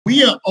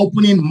we are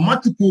opening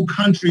multiple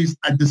countries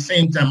at the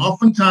same time.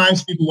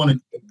 Oftentimes, people want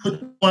to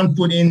put one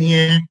foot in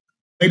here,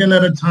 wait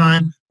another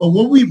time. But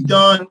what we've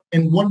done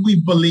and what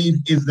we believe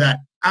is that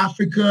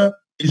Africa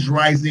is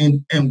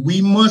rising, and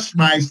we must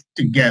rise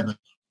together.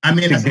 I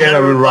mean,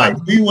 together we rise.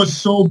 We were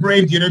so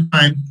brave the other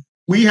time.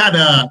 We had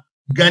a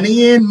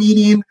Ghanaian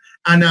meeting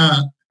and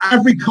a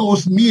Ivory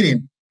Coast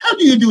meeting. How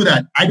do you do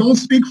that? I don't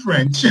speak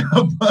French,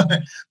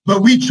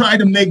 but we try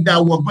to make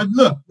that work. But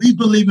look, we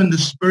believe in the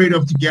spirit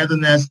of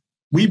togetherness.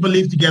 We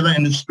believe together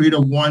in the spirit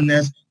of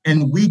oneness.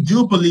 And we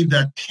do believe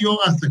that Pure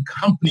as a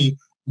company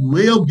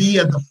will be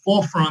at the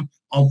forefront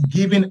of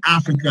giving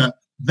Africa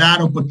that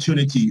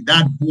opportunity,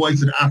 that voice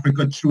that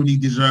Africa truly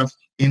deserves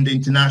in the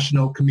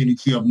international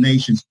community of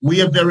nations.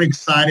 We are very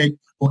excited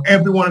for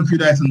every one of you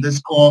that's on this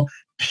call.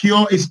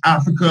 Pure is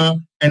Africa,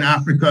 and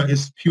Africa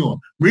is pure.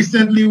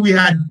 Recently, we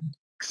had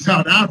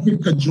South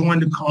Africa join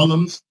the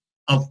columns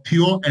of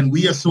Pure, and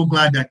we are so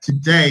glad that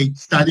today,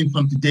 starting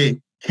from today,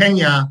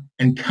 Kenya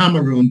and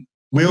Cameroon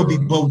will be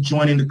both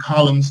joining the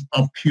columns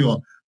of Pure.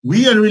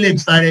 We are really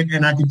excited,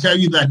 and I can tell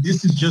you that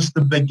this is just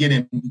the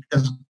beginning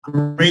because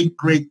great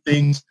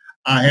things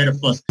are ahead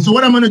of us. So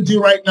what I'm going to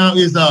do right now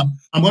is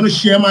I'm going to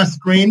share my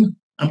screen.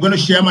 I'm going to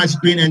share my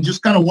screen and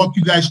just kind of walk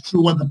you guys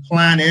through what the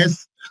plan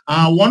is.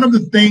 One of the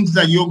things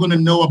that you're going to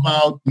know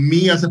about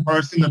me as a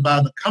person,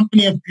 about the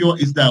company of Pure,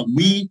 is that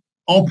we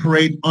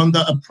operate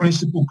under a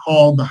principle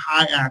called the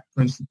High Act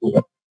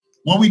Principle.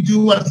 What we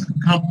do as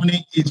a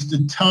company is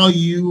to tell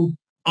you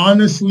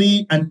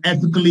honestly and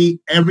ethically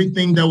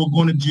everything that we're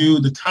going to do,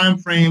 the time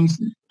frames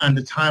and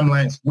the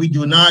timelines. We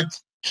do not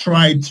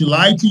try to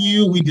lie to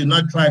you. We do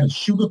not try to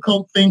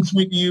sugarcoat things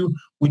with you.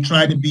 We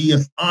try to be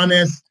as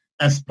honest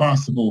as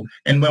possible.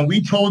 And when we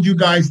told you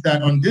guys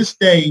that on this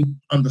day,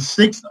 on the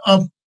 6th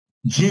of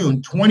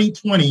June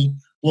 2020,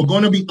 we're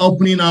going to be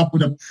opening up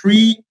with a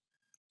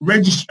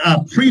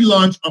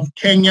pre-launch of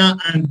Kenya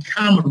and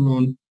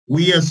Cameroon,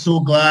 we are so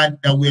glad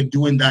that we're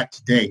doing that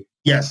today.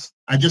 Yes,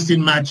 I just did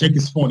my check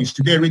his phone. Is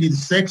today really the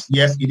 6th?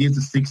 Yes, it is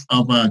the 6th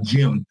of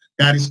June.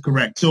 That is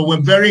correct. So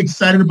we're very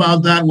excited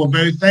about that. We're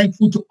very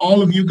thankful to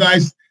all of you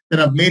guys that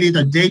have made it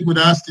a date with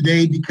us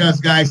today because,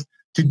 guys,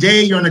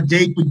 today you're on a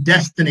date with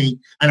destiny.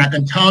 And I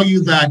can tell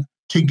you that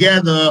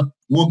together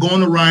we're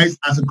going to rise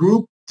as a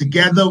group.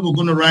 Together we're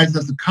going to rise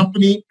as a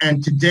company.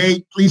 And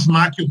today, please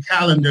mark your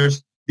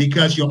calendars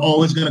because you're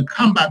always going to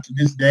come back to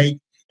this day.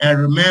 And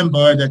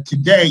remember that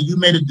today you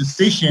made a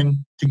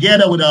decision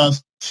together with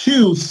us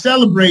to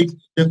celebrate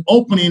the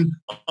opening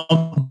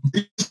of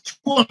these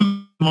two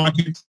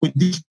markets with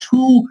these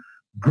two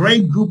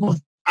great group of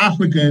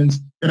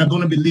Africans that are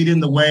going to be leading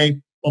the way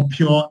of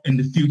Pure in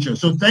the future.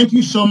 So thank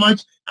you so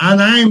much.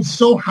 And I am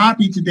so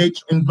happy today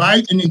to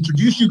invite and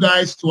introduce you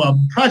guys to our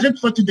project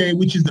for today,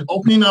 which is the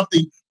opening of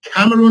the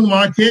Cameroon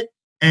market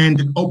and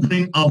the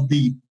opening of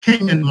the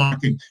Kenyan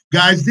market.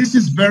 Guys, this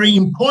is very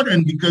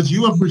important because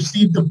you have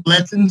received the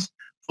blessings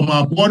from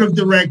our board of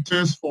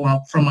directors,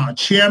 from our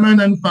chairman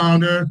and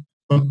founder,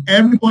 from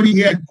everybody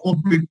here at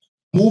corporate,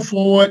 move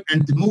forward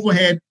and to move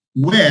ahead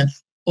with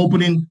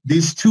opening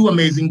these two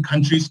amazing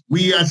countries.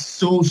 We are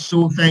so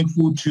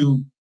thankful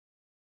to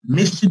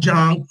Mr.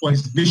 John for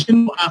his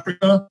vision for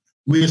Africa.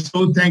 We are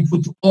so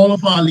thankful to all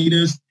of our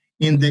leaders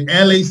in the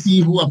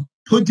LAC who have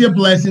put their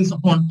blessings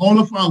upon all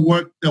of our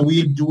work that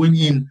we are doing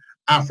in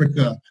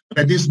Africa. But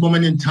at this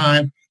moment in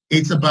time,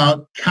 it's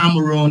about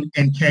Cameroon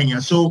and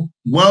Kenya. So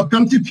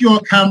welcome to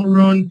Pure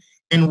Cameroon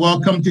and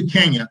welcome to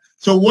Kenya.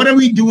 So what are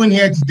we doing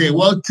here today?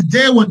 Well,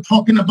 today we're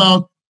talking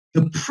about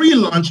the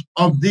pre-launch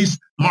of this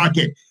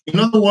market. In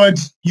other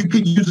words, you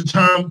could use the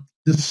term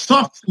the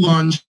soft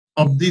launch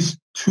of these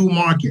two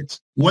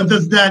markets. What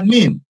does that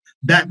mean?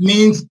 That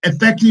means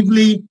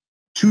effectively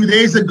 2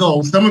 days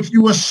ago, some of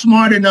you were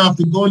smart enough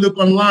to go look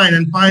online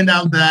and find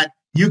out that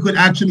you could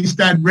actually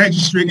start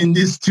registering in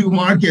these two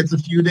markets a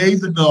few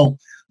days ago.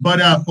 But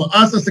for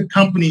us as a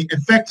company,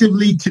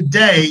 effectively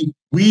today,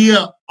 we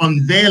are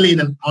unveiling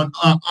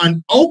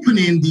and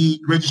opening the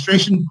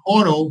registration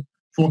portal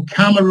for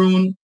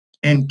Cameroon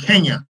and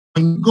Kenya.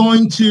 When you're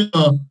going to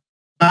the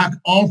back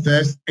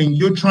office and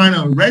you're trying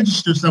to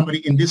register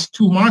somebody in these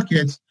two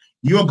markets,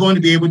 you're going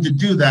to be able to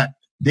do that.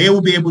 They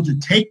will be able to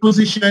take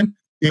position.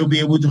 They will be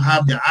able to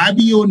have their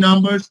IBO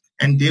numbers,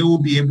 and they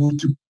will be able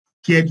to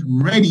get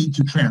ready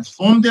to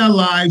transform their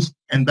lives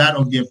and that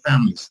of their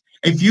families.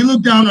 If you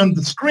look down on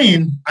the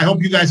screen, I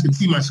hope you guys can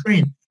see my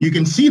screen. You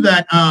can see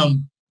that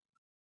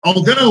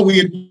although we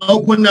had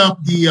opened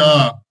up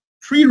the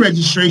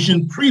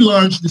pre-registration,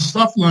 pre-launch, the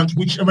soft launch,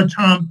 whichever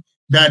term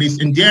that is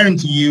endearing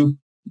to you,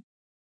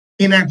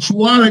 in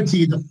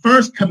actuality, the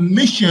first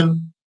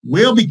commission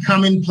will be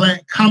coming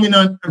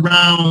on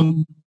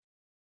around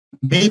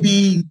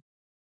maybe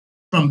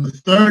from the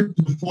 3rd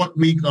to the 4th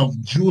week of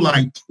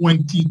July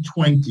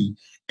 2020.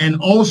 And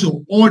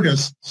also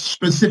orders,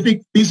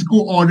 specific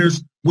physical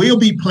orders, will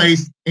be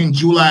placed in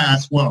July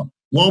as well.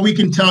 What we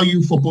can tell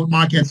you for both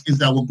markets is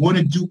that we're going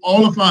to do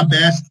all of our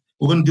best.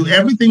 We're going to do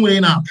everything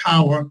within our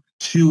power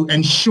to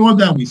ensure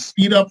that we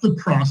speed up the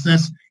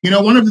process. You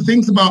know, one of the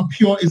things about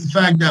Pure is the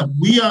fact that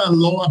we are a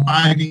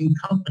law-abiding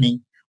company.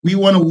 We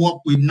want to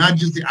work with not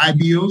just the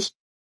IBOs.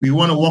 We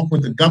want to work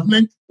with the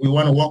government. We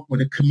want to work with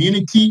the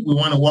community. We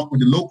want to work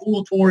with the local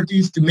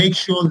authorities to make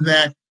sure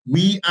that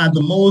we are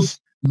the most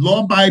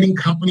law-abiding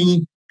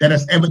company that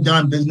has ever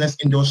done business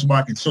in those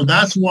markets. So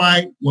that's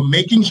why we're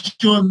making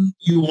sure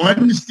you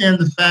understand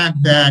the fact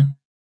that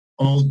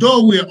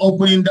although we're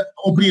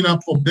opening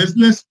up for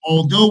business,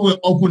 although we're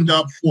opened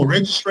up for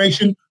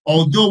registration,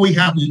 although we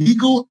have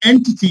legal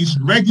entities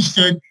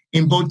registered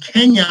in both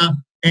Kenya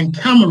and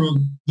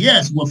Cameroon,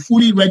 yes, we're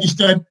fully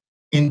registered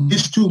in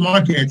these two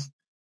markets.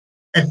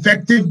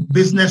 Effective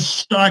business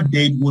start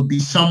date would be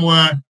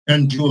somewhere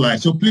in July.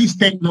 So please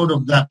take note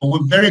of that. But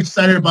we're very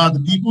excited about the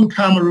people in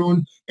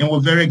Cameroon, and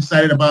we're very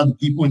excited about the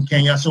people in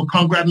Kenya. So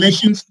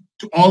congratulations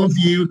to all of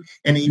you.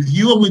 And if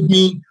you are with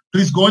me,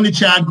 please go in the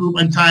chat group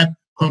and type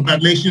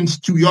congratulations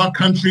to your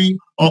country,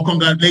 or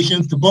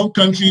congratulations to both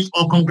countries,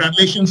 or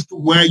congratulations to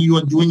where you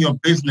are doing your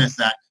business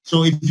at.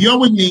 So if you're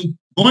with me,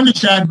 go in the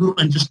chat group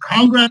and just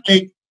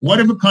congratulate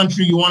whatever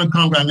country you want to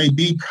congratulate,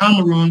 be it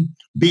Cameroon,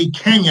 be it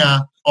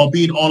Kenya, or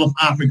be it all of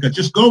Africa.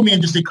 Just go me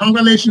and just say,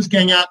 congratulations,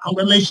 Kenya,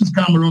 congratulations,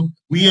 Cameroon.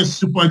 We are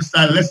super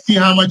excited. Let's see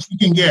how much we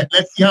can get.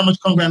 Let's see how much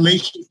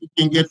congratulations we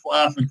can get for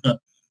Africa.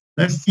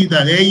 Let's see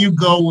that. There you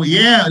go.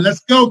 Yeah,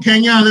 let's go,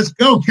 Kenya. Let's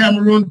go,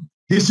 Cameroon.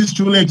 This is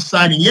truly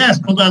exciting. Yes,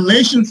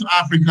 congratulations to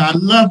Africa. I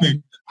love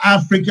it.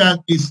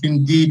 Africa is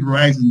indeed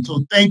rising.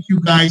 So thank you,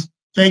 guys.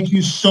 Thank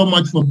you so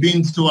much for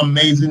being so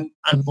amazing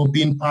and for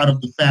being part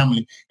of the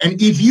family.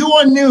 And if you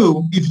are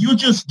new, if you're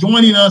just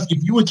joining us,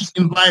 if you were just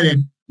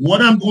invited, what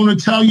I'm going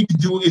to tell you to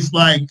do is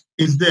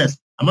this.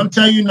 I'm going to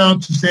tell you now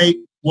to say,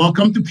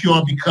 welcome to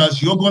Pure,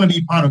 because you're going to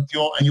be part of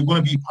Pure, and you're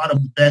going to be part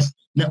of the best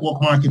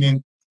network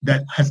marketing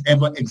that has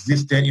ever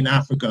existed in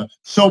Africa.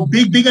 So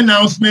big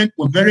announcement.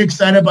 We're very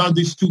excited about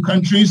these two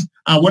countries.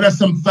 What are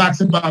some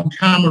facts about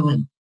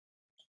Cameroon?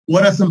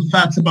 What are some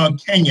facts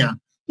about Kenya?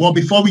 Well,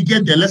 before we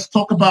get there, let's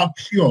talk about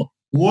Pure.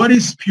 What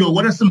is Pure?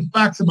 What are some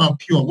facts about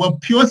Pure? Well,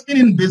 Pure's been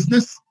in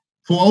business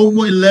for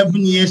over 11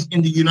 years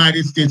in the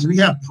United States. We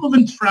have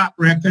proven track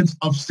records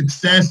of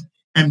success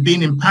and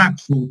being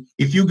impactful.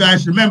 If you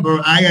guys remember,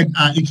 I had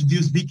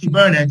introduced Vicky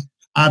Burnett.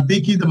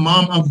 Vicky, the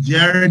mom of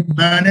Jared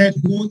Burnett,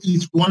 who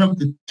is one of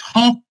the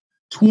top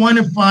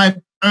 25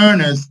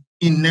 earners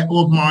in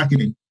network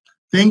marketing.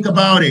 Think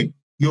about it.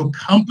 Your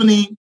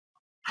company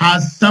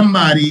has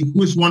somebody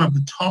who is one of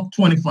the top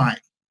 25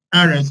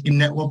 earners in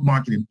network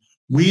marketing.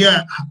 We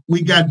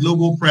got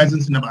global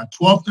presence in about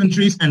 12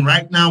 countries, and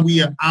right now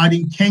we are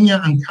adding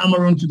Kenya and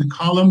Cameroon to the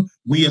column.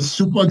 We are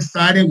super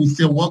excited. We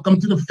say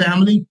welcome to the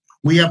family.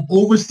 We have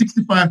over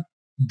 65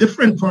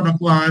 different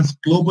product lines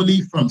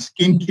globally, from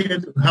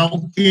skincare to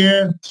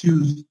healthcare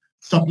to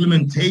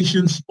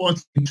supplementation,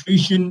 sports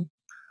nutrition.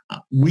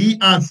 We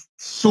are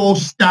so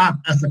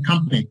staffed as a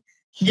company.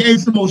 Here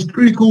is the most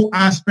critical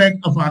aspect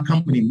of our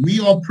company. We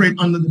operate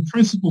under the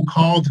principle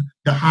called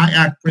the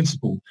HIAC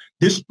principle.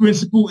 This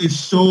principle is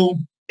so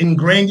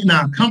ingrained in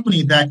our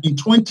company that in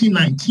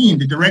 2019,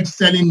 the Direct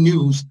Selling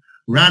News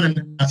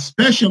ran a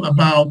special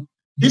about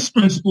this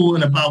principle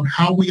and about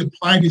how we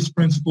apply this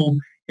principle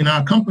in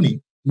our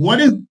company. What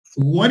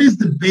is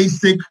the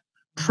basic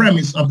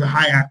premise of the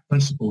HIAC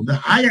principle? The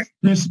HIAC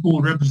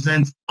principle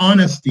represents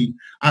honesty.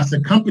 As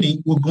a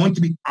company, we're going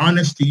to be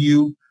honest to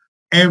you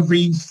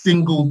every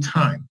single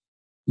time.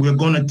 We're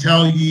going to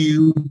tell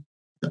you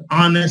the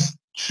honest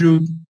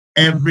truth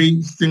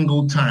every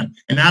single time.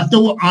 And after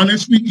we're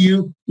honest with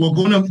you, we're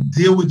going to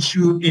deal with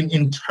you in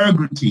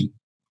integrity.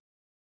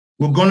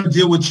 We're going to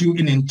deal with you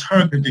in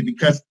integrity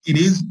because it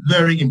is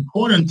very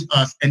important to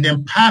us. And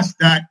then past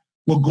that,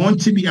 we're going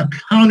to be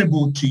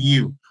accountable to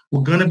you.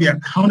 We're going to be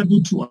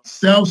accountable to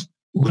ourselves.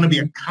 We're going to be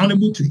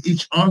accountable to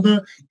each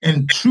other.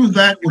 And through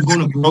that, we're going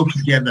to grow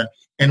together.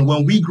 And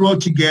when we grow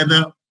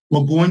together,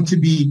 we're going to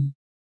be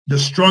the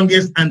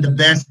strongest and the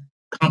best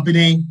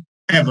company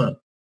ever.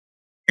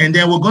 And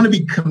then we're going to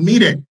be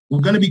committed.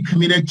 We're going to be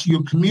committed to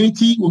your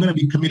community. We're going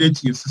to be committed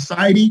to your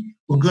society.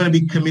 We're going to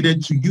be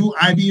committed to you,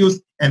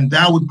 IBOs, and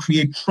that would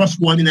create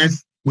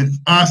trustworthiness with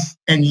us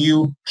and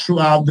you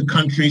throughout the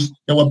countries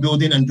that we're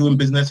building and doing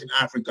business in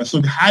Africa.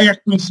 So the HIAC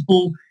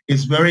principle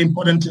is very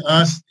important to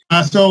us.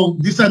 So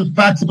these are the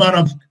facts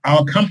about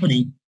our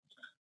company.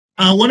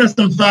 What are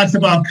some facts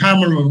about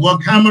Cameroon? Well,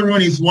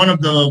 Cameroon is one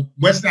of the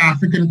West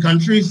African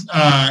countries.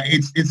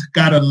 It's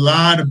got a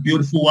lot of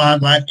beautiful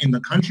wildlife in the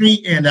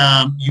country. And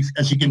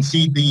as you can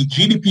see, the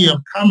GDP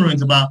of Cameroon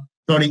is about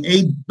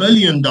 $38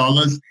 billion.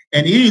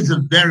 And it is a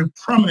very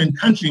prominent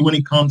country when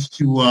it comes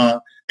to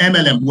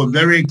MLM. We're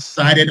very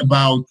excited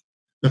about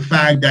the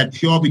fact that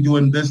Pure will be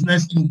doing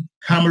business in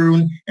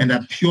Cameroon and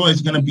that Pure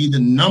is going to be the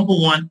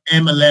 #1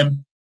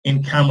 MLM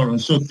in Cameroon.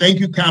 So thank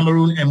you,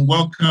 Cameroon, and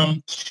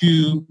welcome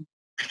to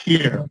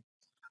Pure.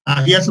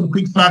 Here's some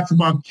quick facts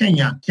about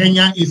Kenya.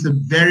 Kenya is a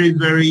very,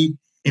 very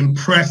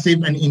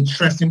impressive and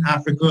interesting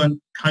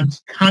African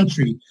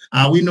country.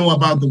 We know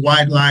about the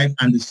wildlife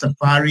and the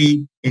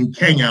safari in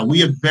Kenya.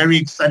 We are very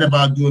excited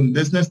about doing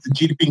business. The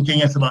GDP in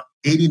Kenya is about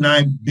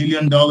 $89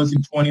 billion in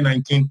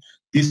 2019.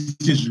 This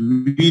is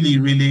really,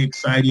 really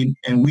exciting.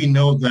 And we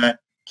know that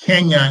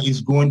Kenya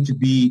is going to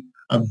be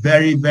a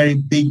very, very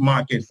big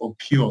market for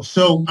Pure.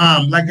 So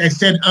like I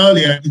said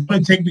earlier, it's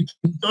going to take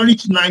between 30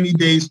 to 90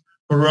 days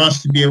for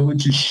us to be able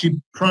to ship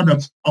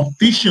products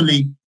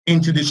officially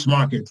into this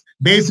market.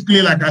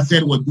 Basically, like I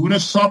said, we're doing a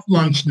soft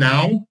launch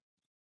now.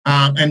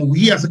 And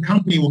we as a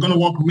company, we're going to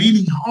work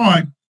really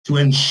hard to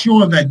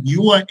ensure that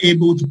you are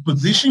able to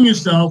position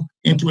yourself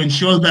and to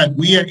ensure that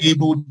we are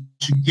able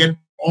to get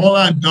all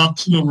our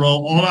ducks in a row,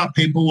 all our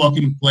paperwork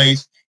in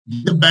place,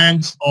 get the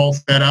banks all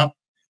set up,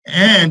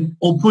 and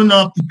open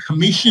up the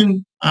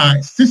commission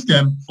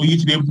system for you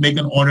to be able to make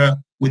an order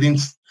within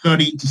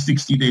 30 to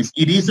 60 days.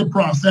 It is a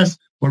process,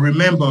 but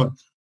remember,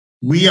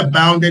 we are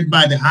bounded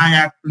by the high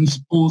act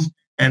principles,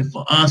 and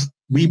for us,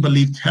 we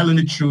believe telling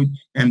the truth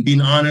and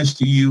being honest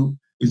to you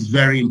is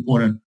very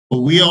important. But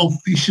we are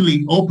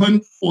officially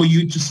open for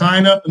you to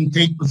sign up and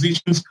take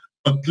positions,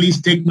 but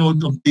please take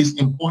note of these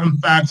important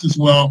facts as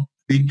well,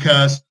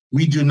 because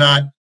we do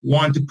not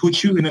want to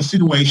put you in a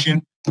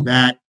situation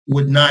that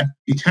would not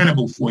be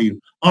tenable for you.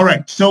 All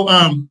right, so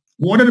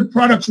what are the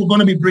products we're going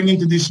to be bringing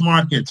to these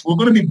markets? We're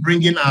going to be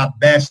bringing our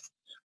best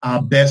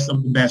of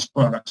the best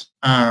products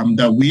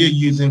that we are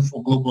using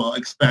for global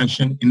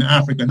expansion in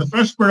Africa. The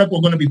first product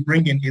we're going to be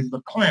bringing is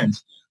the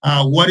cleanse.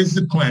 What is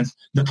the cleanse?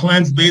 The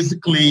cleanse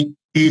basically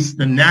is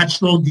the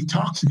natural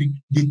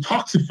detoxifier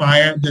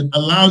that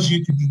allows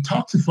you to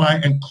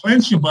detoxify and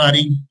cleanse your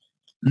body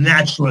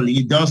naturally.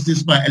 It does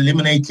this by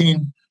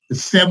eliminating the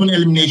 7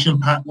 elimination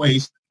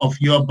pathways of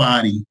your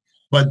body.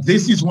 But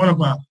this is one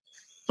of our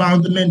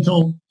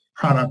fundamental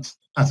products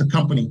as a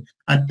company.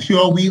 At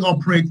Pure, we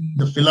operate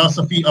the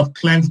philosophy of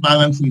cleanse,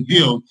 balance, and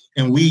build,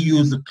 and we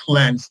use the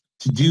cleanse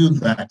to do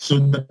that. So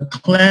the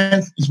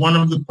cleanse is one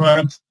of the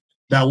products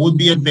that would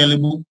be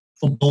available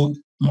for both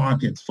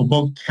markets, for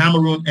both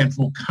Cameroon and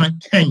for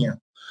Kenya.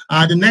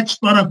 The next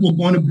product we're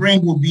going to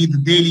bring will be the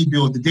Daily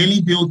Build. The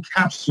Daily Build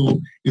capsule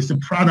is the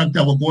product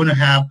that we're going to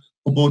have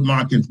for both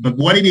markets. But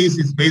what it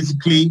is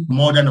basically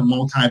more than a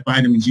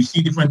multivitamin. You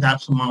see different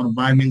types of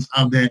multivitamins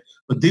out there,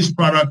 but this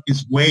product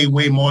is way,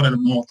 way more than a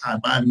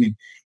multivitamin.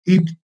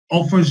 It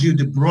offers you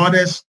the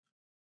broadest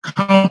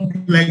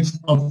complex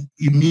of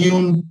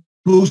immune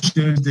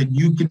boosters that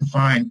you can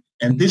find.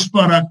 And this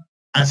product,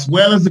 as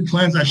well as the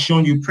cleanse I've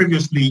shown you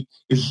previously,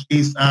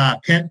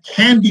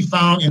 can be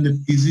found in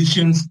the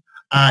physician's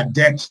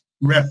Dex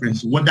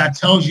reference. What that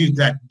tells you is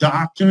that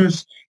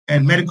doctors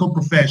and medical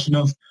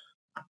professionals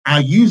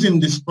are using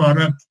this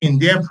product in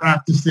their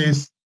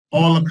practices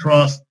all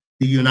across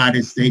the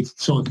United States.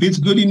 So if it's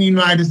good in the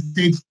United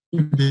States,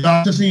 if the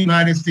doctors in the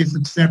United States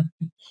accept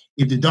it,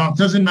 if the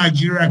doctors in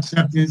Nigeria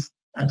accept this,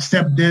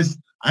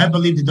 I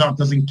believe the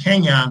doctors in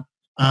Kenya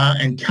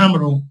and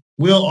Cameroon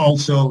will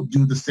also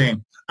do the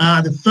same.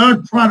 The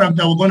third product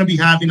that we're going to be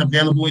having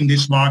available in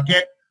this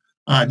market,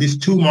 these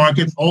two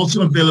markets,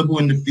 also available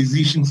in the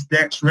physician's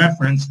Dex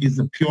reference, is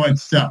the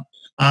PurXcell.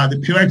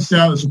 The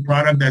PurXcell is a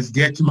product that's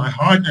dear to my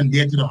heart and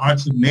dear to the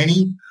hearts of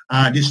many.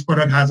 This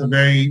product has a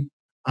very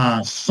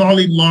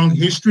solid, long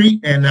history,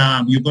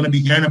 and you're going to be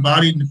hearing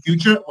about it in the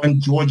future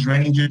when George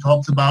Renninger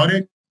talks about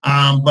it.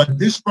 But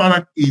this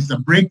product is a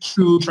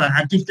breakthrough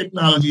triactive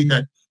technology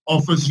that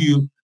offers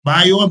you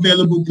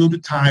bioavailable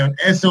glutathione,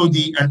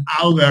 SOD, and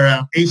aloe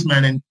vera ACE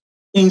mannan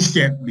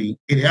instantly.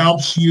 It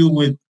helps you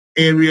with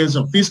areas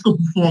of physical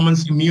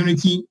performance,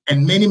 immunity,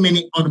 and many,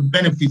 many other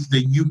benefits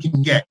that you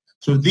can get.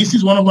 So this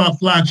is one of our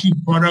flagship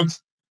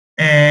products,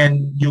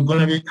 and you're going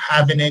to be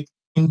having it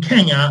in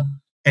Kenya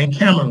and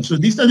Cameroon. So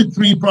these are the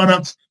 3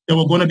 products that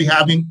we're going to be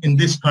having in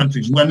these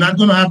countries. We're not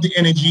going to have the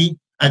energy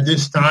at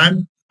this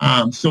time,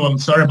 so I'm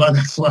sorry about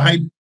that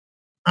slide.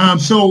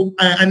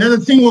 Another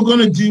thing we're going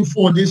to do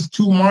for this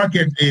 2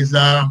 market is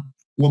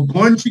we're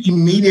going to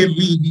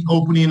immediately be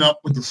opening up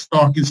with the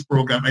stockist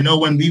program. I know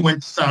when we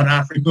went to South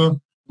Africa,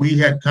 we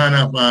had kind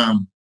of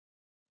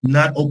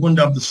not opened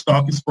up the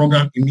stockist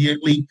program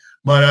immediately,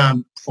 but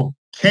for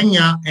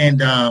Kenya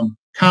and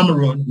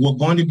Cameroon, we're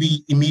going to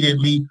be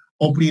immediately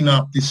opening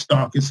up the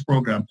stockist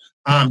program.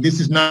 This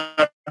is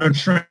not a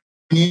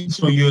training,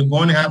 so you're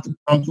going to have to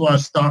come to our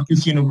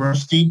stockist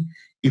university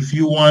if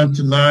you want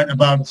to learn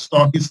about the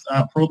stockist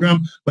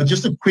program. But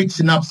just a quick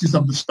synopsis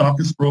of the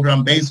stockist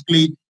program.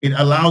 Basically, it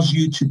allows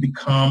you to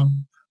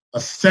become a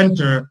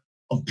center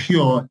of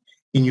Pure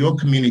in your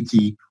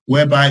community,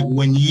 whereby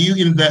when you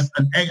invest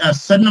a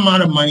certain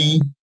amount of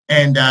money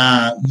and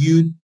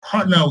you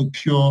partner with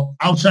Pure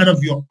outside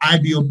of your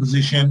IBO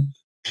position,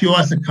 Pure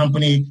as a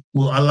company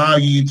will allow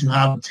you to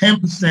have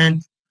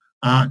 10%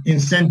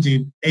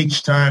 incentive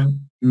each time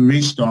you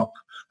restock.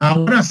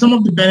 What are some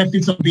of the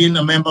benefits of being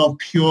a member of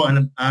Pure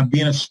and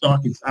being a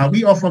stockist?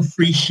 We offer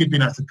free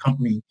shipping as a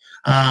company.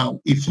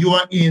 If you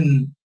are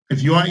in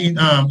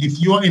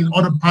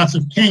other parts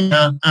of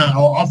Kenya,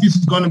 our office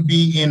is going to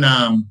be in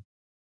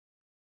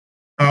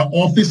Our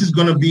office is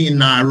going to be in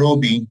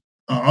Nairobi.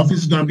 Our office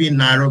is going to be in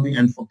Nairobi,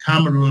 and for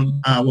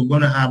Cameroon, we're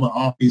going to have an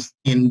office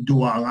in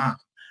Douala.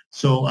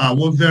 So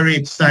we're very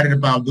excited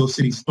about those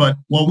cities. But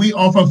what we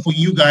offer for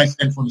you guys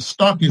and for the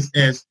stockists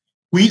is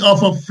we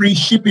offer free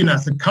shipping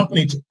as a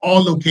company to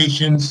all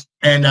locations,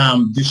 and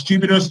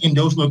distributors in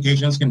those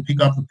locations can pick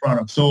up the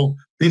product. So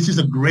this is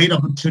a great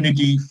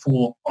opportunity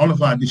for all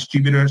of our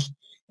distributors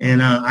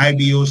and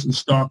IBOs and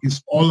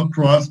stockists all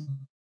across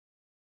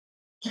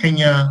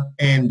Kenya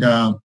and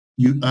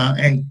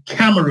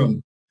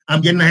Cameroon. I'm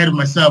getting ahead of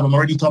myself. I'm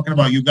already talking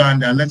about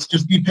Uganda. Let's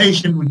just be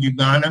patient with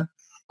Uganda.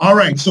 All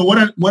right. So what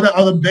are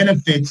other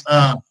benefits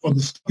for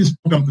the stockist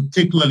program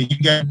particularly? You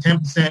get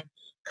 10%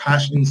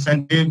 cash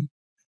incentive,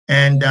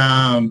 and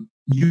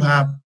you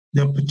have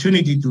the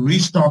opportunity to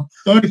restock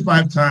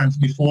 35 times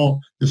before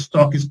the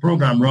stockist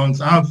program runs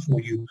out for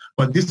you.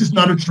 But this is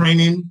not a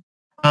training.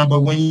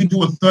 But when you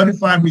do a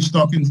 35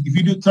 restocking, if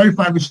you do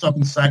 35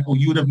 restocking cycle,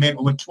 you would have made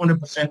over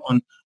 200%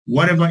 on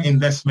whatever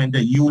investment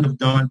that you would have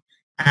done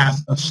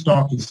as a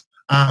stockist.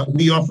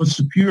 We offer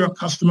superior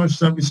customer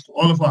service to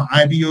all of our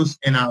IBOs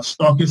and our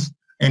stockists,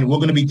 and we're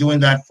going to be doing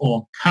that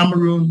for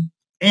Cameroon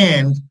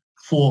and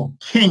for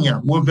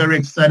Kenya. We're very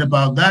excited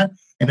about that.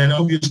 And then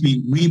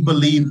obviously we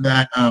believe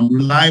that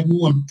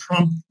reliable and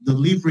prompt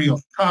delivery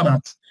of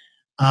products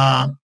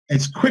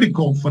is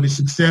critical for the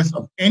success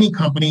of any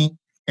company.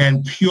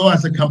 And Pure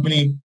as a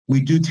company, we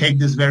do take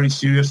this very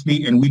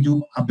seriously, and we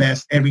do our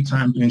best every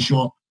time to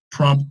ensure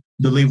prompt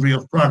delivery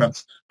of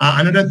products.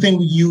 Another thing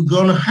you're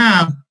going to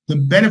have the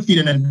benefit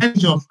and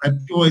advantage of at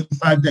Pure is the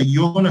fact that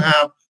you're going to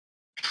have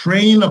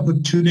training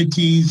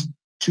opportunities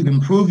to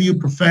improve you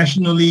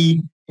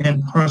professionally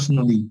and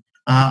personally.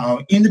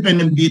 Our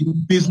independent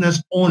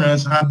business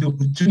owners have the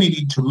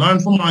opportunity to learn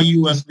from our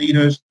U.S.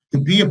 leaders, to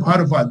be a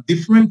part of our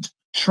different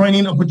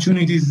training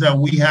opportunities that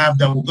we have,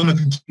 that we're going to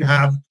continue to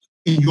have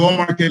in your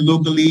market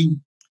locally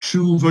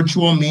through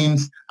virtual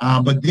means.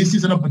 But this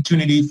is an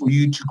opportunity for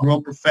you to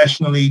grow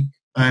professionally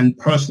and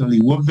personally.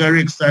 We're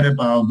very excited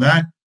about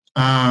that.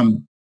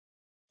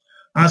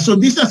 So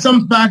these are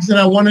some facts that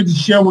I wanted to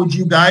share with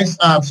you guys.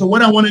 So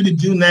what I wanted to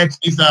do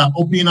next is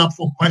open up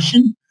for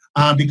questions,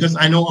 because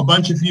I know a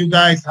bunch of you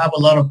guys have a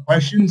lot of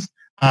questions.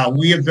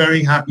 We are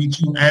very happy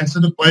to answer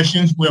the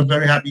questions. We're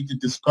very happy to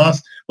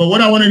discuss. But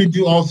what I wanted to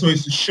do also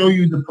is to show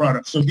you the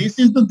product. So this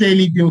is the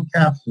Daily Build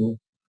capsule.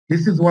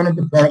 This is one of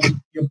the products.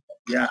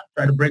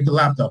 Try to break the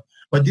laptop.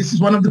 But this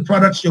is one of the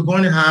products you're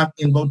going to have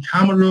in both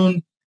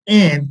Cameroon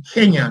and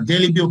Kenya,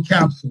 Daily Build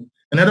capsule.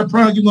 Another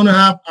product you're going to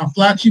have, our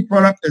flagship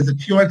product, is the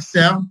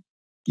PurXcell.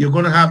 You're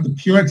going to have the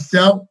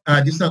PurXcell.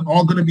 These are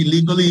all going to be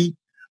legally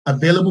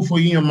available for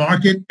you in your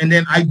market. And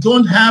then I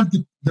don't have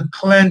the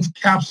cleanse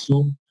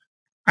capsule.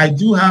 I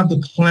do have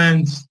the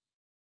cleanse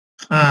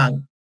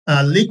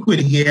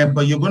liquid here,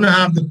 but you're going to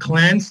have the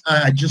cleanse.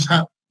 I just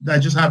have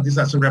this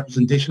as a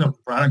representation of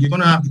the product. You're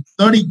going to have the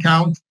 30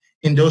 count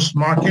in those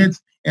markets.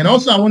 And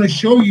also I want to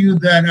show you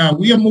that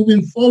we are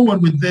moving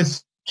forward with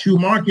this 2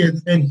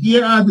 markets. And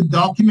here are the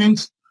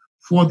documents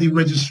for the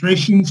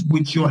registrations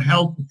with your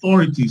health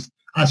authorities.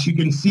 As you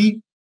can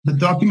see, the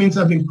documents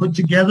have been put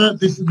together.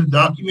 This is the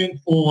document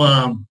for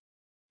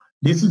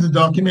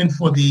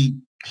the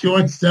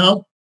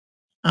PurXcell.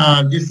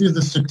 This is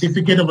the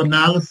certificate of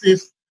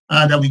analysis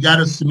that we got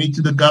to submit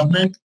to the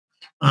government.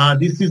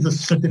 This is the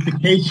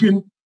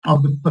certification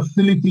of the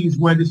facilities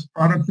where these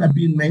products are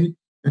being made.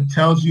 It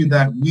tells you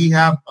that we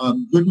have a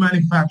good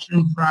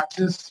manufacturing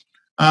practice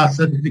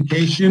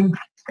certification.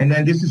 And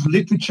then this is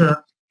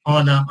literature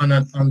on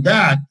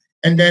that.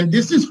 And then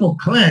this is for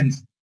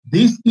cleanse.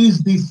 This is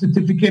the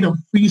certificate of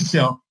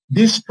PurXcell.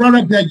 This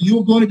product that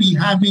you're going to be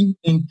having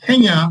in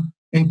Kenya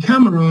and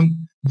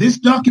Cameroon, this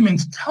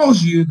document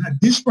tells you that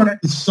this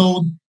product is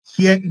sold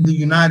here in the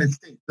United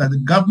States, that the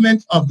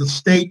government of the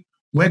state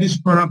where this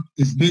product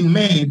is being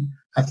made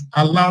has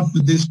allowed for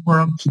this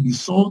product to be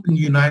sold in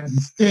the United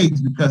States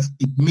because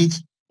it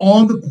meets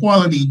all the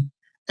quality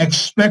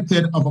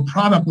expected of a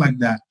product like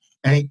that.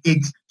 And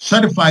it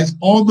certifies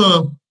all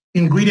the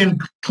ingredient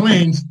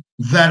claims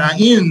that are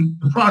in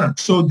the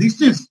product. So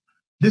this is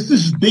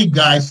big,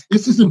 guys.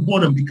 This is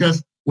important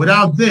because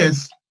without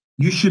this,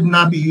 you should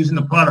not be using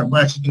the product.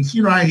 But as you can see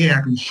right here,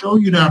 I can show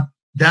you that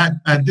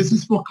this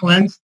is for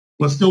cleanse.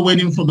 We're still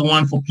waiting for the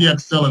one for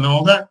PurXcell and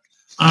all that.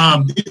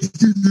 This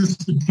is the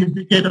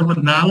certificate of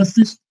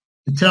analysis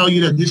to tell you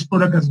that this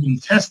product has been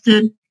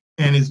tested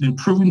and has been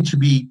proven to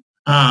be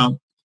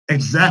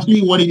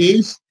exactly what it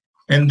is.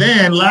 And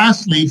then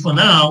lastly, for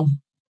now,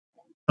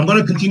 I'm going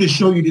to continue to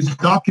show you this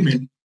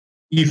document.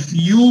 If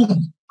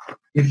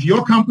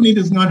your company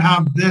does not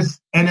have this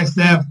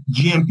NSF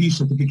GMP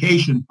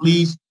certification,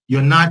 please,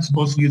 you're not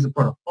supposed to use the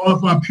product. All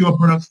of our Pure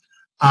products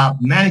are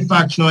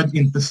manufactured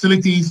in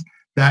facilities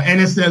that are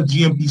NSF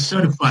GMP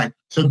certified.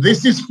 So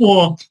this is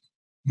for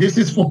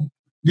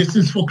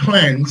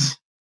cleanse,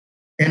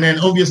 and then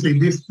obviously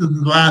this is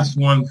the last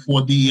one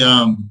for the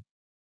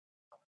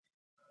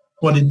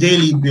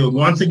daily build.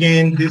 Once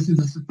again, this is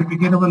a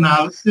certificate of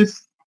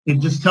analysis. It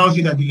just tells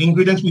you that the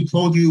ingredients we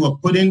told you we're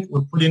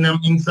putting them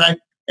inside.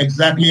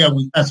 exactly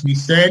as we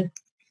said.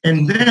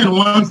 And then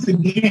once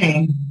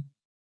again,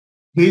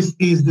 this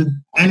is the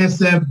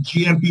NSF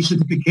GMP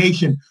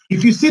certification.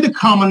 If you see the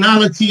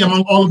commonality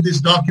among all of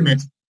these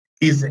documents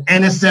is the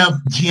NSF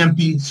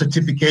GMP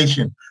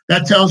certification.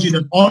 That tells you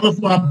that all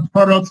of our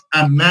products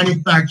are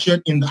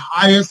manufactured in the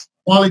highest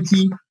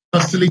quality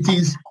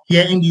facilities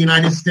here in the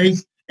United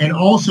States. And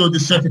also the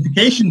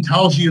certification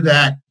tells you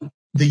that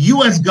the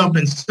U.S.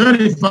 government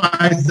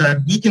certifies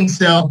that we can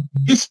sell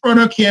this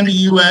product here in the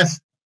U.S.,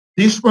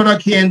 this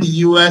product here in the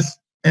U.S.,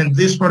 and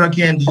this product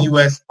here in the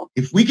U.S.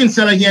 If we can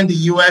sell it here in the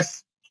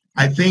U.S.,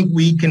 I think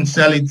we can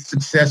sell it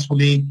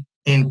successfully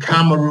in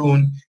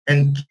Cameroon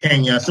and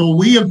Kenya. So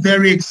we are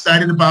very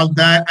excited about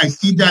that. I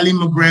see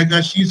Darlene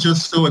McGregor. She's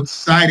just so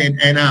excited.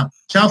 And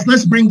Charles,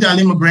 let's bring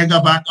Darlene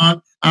McGregor back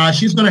on.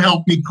 She's going to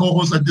help me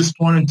co-host at this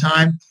point in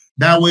time.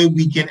 That way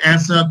we can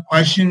answer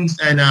questions.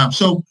 And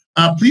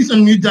please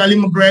unmute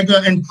Darlene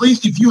McGregor. And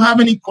please, if you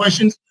have any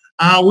questions,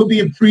 we'll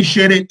be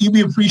appreciated. You'll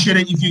be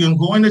appreciated if you can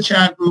go in the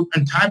chat group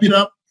and type it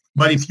up.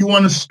 But if you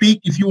want to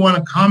speak, if you want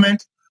to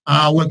comment,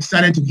 we're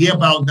excited to hear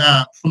about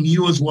that from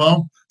you as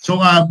well. So,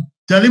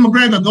 Darlene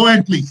McGregor, go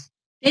ahead, please.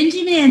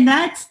 Benjamin,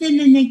 that's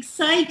been an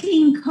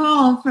exciting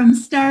call from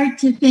start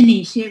to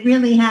finish. It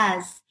really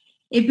has.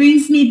 It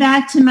brings me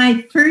back to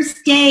my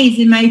first days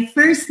in my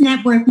first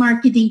network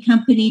marketing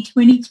company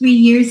 23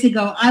 years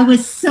ago. I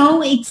was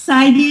so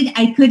excited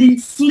I couldn't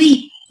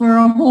sleep for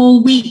a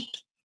whole week,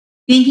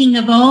 thinking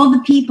of all the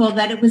people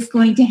that it was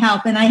going to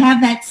help. And I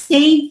have that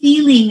same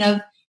feeling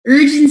of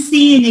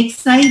urgency and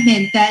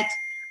excitement that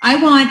I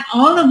want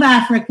all of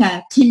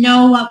Africa to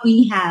know what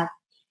we have.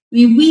 I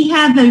mean, we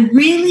have a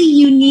really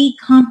unique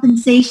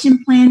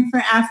compensation plan for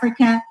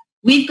Africa.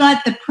 We've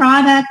got the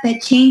product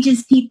that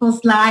changes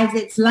people's lives.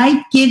 It's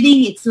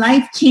life-giving. It's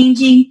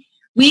life-changing.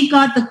 We've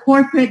got the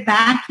corporate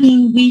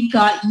backing. We've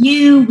got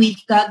you.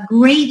 We've got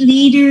great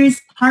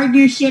leaders,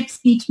 partnerships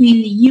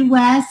between the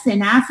U.S.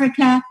 and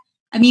Africa.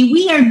 I mean,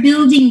 we are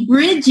building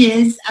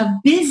bridges of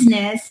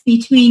business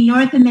between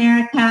North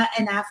America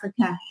and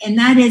Africa, and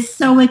that is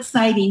so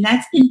exciting.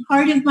 That's been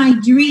part of my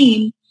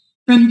dream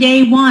from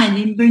day one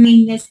in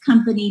bringing this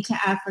company to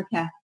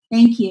Africa.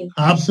 Thank you.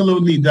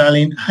 Absolutely,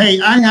 Darlene. Hey,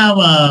 I have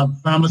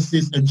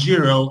pharmacist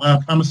Ejiro.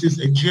 Pharmacist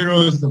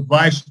Ejiro is the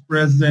vice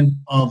president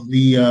of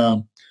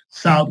the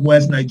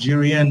Southwest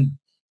Nigerian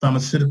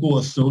Pharmaceutical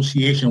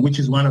Association, which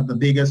is one of the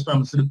biggest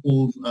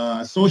pharmaceutical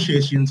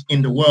associations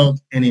in the world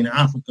and in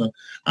Africa.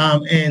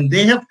 And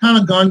they have kind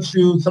of gone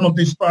through some of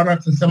these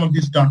products and some of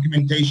this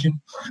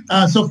documentation.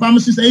 So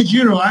Pharmacist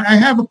Ejiro, I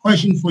have a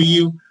question for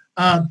you.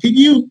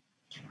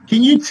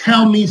 Can you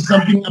tell me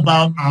something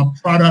about our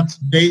products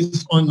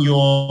based on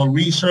your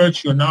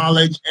research, your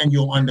knowledge, and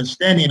your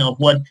understanding of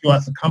what you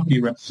as a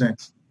company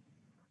represents?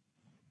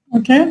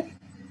 Okay.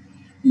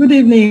 Good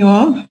evening,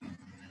 all.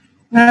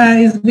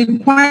 It's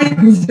been quite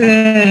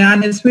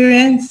an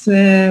experience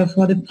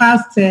for the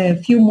past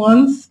few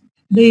months.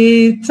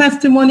 The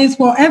testimonies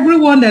for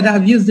everyone that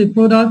have used the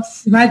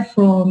products, right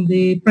from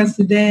the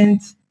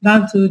president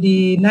down to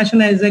the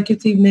national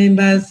executive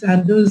members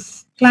and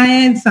those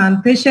clients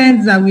and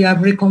patients that we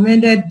have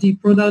recommended the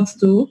products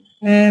to,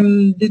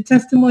 the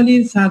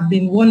testimonies have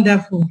been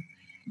wonderful.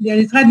 There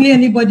is hardly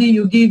anybody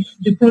you give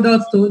the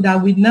products to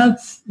that will not,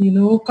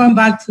 come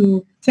back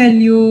to tell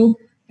you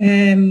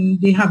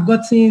they have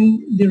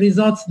gotten the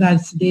results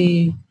that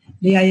they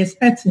are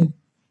expecting.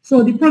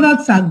 So the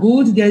products are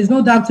good. There is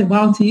no doubt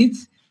about it.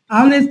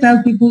 I always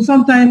tell people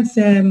sometimes,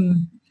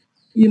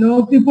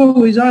 people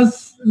will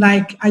just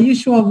like, are you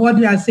sure of what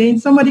you are saying?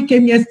 Somebody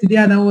came yesterday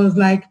and I was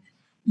like,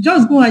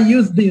 just go and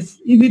use this.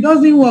 If it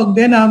doesn't work,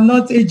 then I'm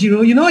not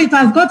Ejiro. It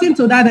has gotten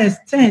to that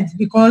extent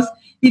because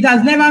it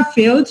has never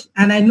failed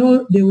and I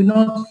know they will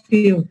not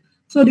fail.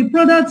 So the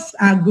products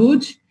are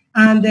good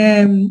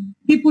and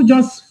people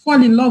just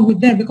fall in love with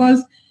them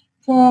because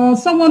for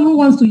someone who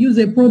wants to use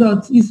a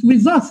product, it's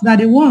results that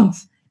they want.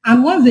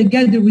 And once they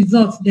get the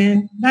results,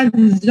 then that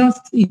is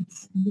just it.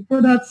 The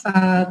products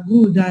are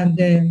good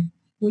and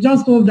we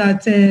just hope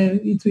that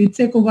it will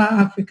take over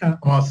Africa.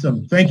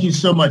 Awesome. Thank you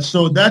so much.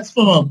 So that's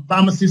from a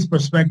pharmacist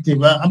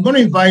perspective. I'm going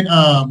to invite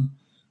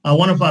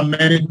one of our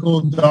medical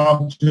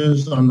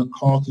doctors on the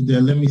call today.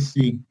 Let me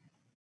see.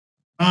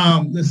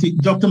 Let's see.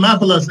 Dr.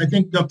 Marvelous. I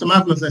think Dr.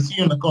 Marvelous, I see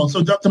you on the call.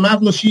 So Dr.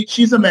 Marvelous,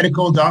 she's a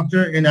medical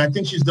doctor, and I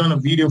think she's done a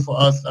video for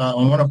us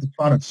on one of the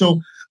products. So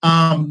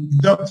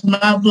Dr.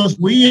 Marvelous,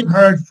 we have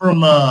heard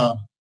from a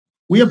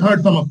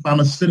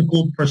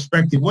pharmaceutical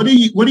perspective. What do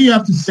you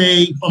have to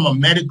say from a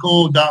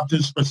medical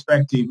doctor's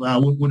perspective?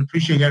 Would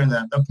appreciate hearing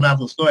that. Dr.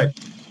 Marvelous, go ahead.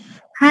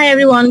 Hi,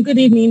 everyone. Good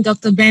evening,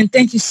 Dr. Ben.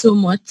 Thank you so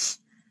much.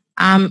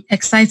 I'm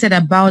excited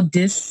about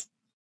this.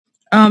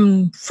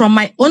 From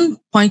my own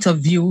point of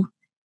view,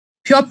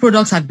 Pure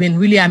products have been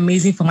really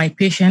amazing for my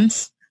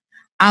patients.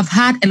 I've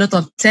had a lot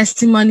of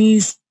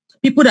testimonies,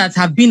 people that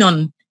have been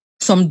on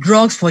some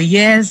drugs for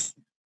years,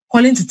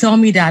 calling to tell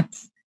me that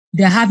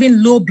they're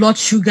having low blood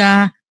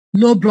sugar,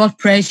 low blood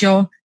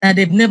pressure that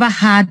they've never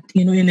had,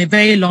 in a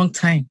very long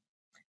time.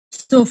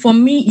 So for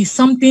me, it's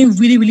something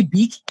really, really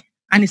big.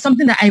 And it's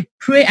something that I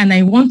pray and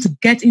I want to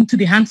get into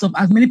the hands of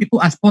as many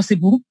people as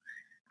possible.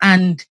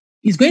 And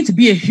it's going to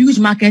be a huge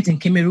market in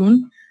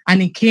Cameroon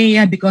and in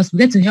Kenya because we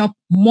get to help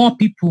more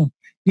people,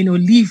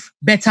 live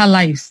better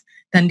lives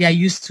than they are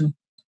used to.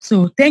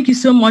 So thank you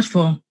so much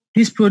for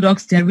these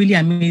products. They're really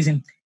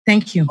amazing.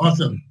 Thank you.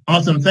 Awesome.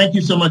 Thank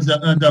you so much,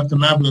 Dr.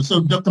 Marvelous.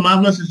 So Dr.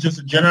 Marvelous is just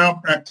a general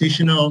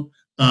practitioner,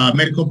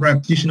 medical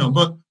practitioner,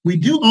 but we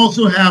do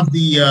also have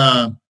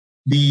the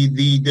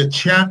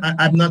chat.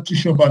 I'm not too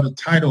sure about the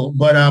title,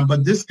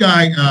 but this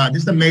guy,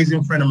 this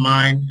amazing friend of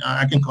mine,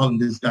 I can call him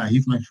this guy.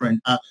 He's my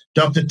friend,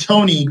 Dr.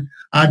 Tony.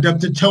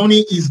 Dr.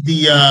 Tony is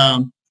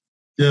the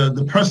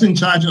person in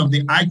charge of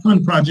the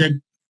ICON project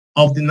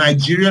of the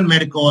Nigerian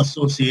Medical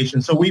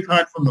Association. So we've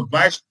heard from the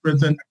vice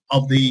president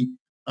of the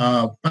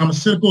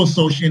Pharmaceutical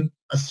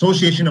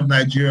Association of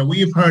Nigeria.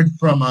 We've heard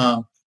from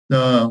a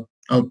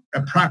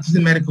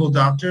practicing medical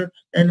doctor,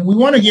 and we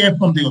want to hear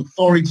from the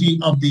authority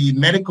of the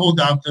medical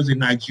doctors in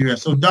Nigeria.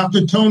 So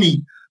Dr.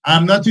 Tony,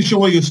 I'm not too sure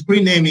what your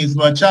screen name is,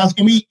 but Charles,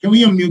 can we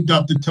unmute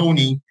Dr.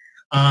 Tony?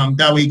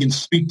 That way you can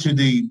speak to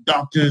the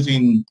doctors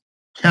in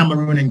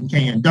Cameroon and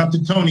Kenya. Dr.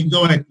 Tony,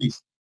 go ahead,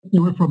 please.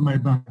 Away from my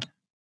back.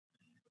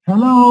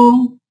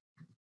 Hello.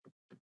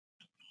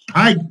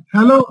 Hi.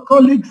 Hello,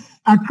 colleagues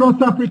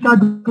across Africa.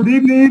 Good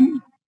evening.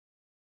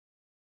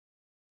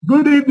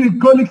 Good evening,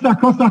 colleagues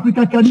across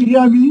Africa. Can you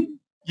hear me?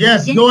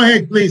 Yes, go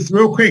ahead, please,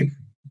 real quick.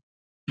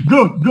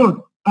 Good.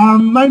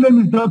 My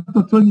name is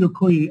Dr. Tony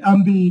Okoye.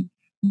 I'm the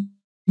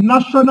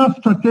National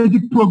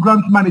Strategic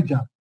Programs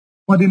Manager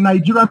for the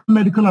Nigerian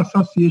Medical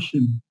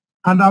Association.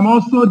 And I'm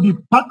also the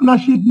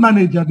Partnership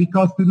Manager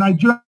because the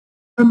Nigerian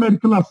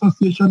Medical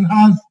Association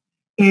has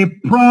a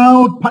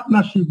proud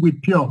partnership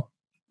with Pure.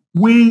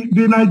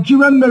 The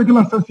Nigerian Medical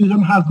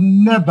Association has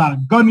never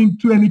gone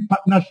into any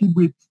partnership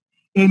with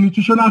a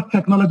nutritional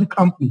technology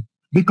company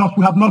because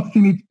we have not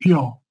seen it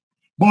pure.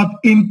 But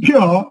in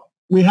Pure,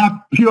 we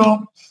have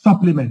pure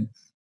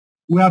supplements.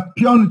 We have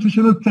pure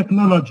nutritional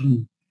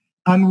technology,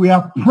 and we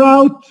are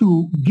proud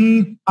to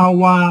give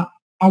our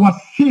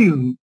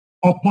seal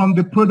upon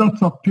the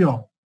products of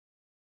Pure.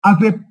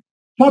 As a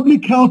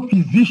public health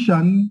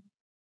physician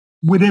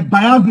with a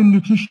bias in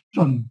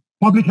nutrition,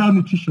 public health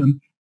nutrition,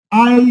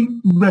 I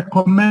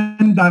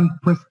recommend and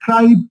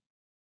prescribe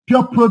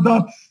Pure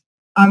products,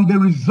 and the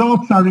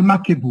results are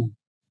remarkable.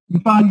 In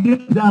fact,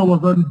 yesterday I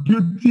was on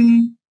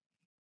duty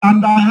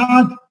and I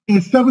had a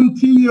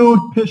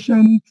 70-year-old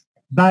patient,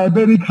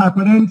 diabetic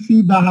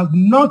hypertensive, that has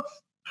not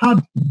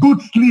had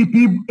good sleep,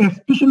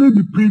 especially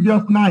the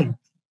previous night.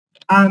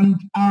 And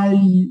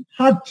I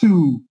had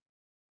to,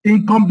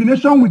 in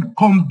combination with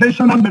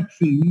conventional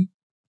medicine,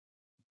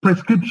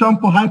 prescription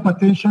for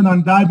hypertension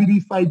and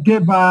diabetes, I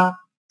gave her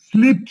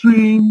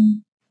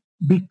HealthTrim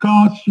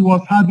because she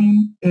was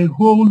having a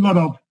whole lot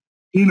of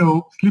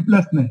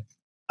sleeplessness.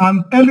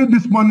 And early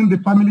this morning, the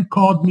family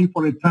called me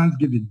for a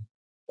Thanksgiving.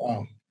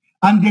 Wow.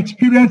 And the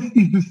experience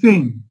is the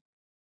same.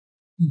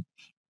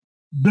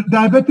 The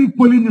diabetic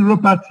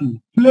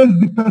polyneuropathy placed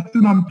the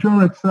person on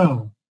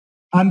PurXcell,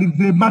 and it's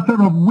a matter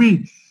of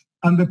weeks,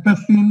 and the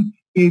person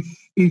is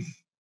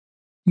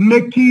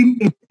making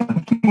a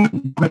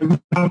testimony.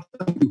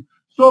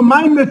 So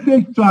my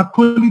message to our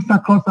colleagues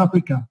across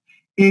Africa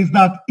is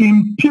that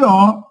in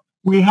Pure,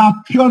 we have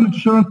pure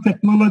nutritional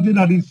technology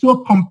that is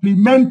so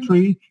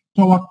complementary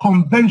to our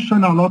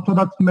conventional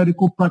orthodox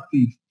medical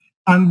practice.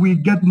 And we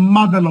get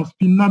marvelous,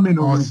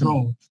 phenomenal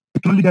results.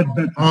 It only gets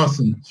better.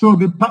 Awesome. So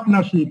the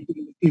partnership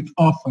is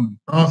awesome.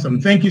 Awesome.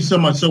 Thank you so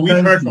much. So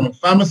we've heard from a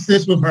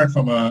pharmacist, we've heard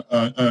from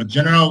a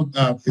general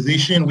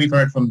physician, we've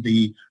heard from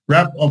the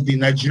rep of the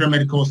Nigerian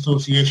Medical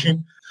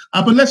Association.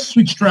 But let's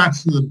switch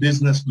tracks to the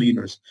business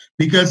leaders,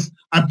 because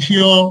at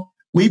Pure,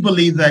 we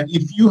believe that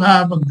if you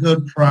have a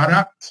good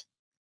product,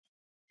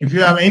 if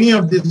you have any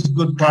of these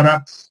good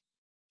products,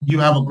 you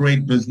have a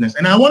great business.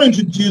 And I want to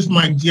introduce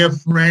my dear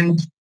friend,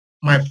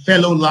 my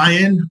fellow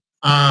lion,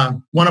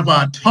 one of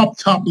our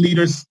top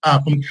leaders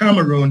from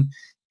Cameroon.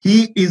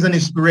 He is an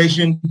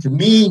inspiration to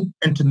me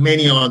and to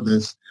many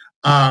others.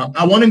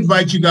 I want to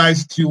invite you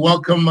guys to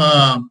welcome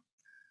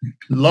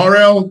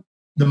Laurel,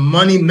 the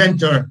money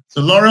mentor.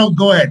 So Laurel,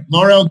 go ahead.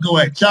 Laurel, go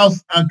ahead.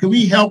 Charles, can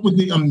we help with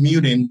the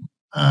unmuting?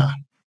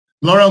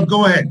 Laurel,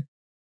 go ahead.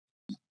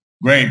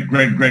 Great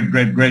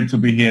to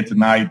be here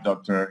tonight,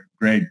 Doctor.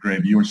 Great.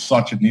 You're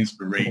such an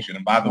inspiration.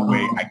 And by the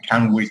way, I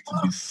can't wait to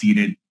be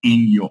seated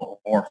in your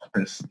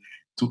office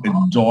to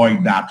enjoy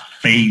that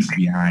face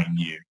behind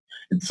you.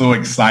 It's so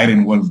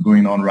exciting what's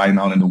going on right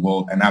now in the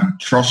world. And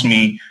trust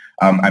me,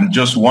 I'm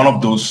just one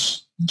of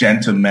those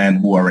gentlemen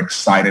who are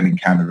excited in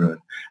Cameroon.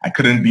 I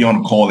couldn't be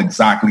on call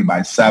exactly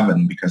by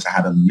 7 because I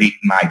had a late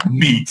night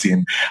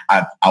meeting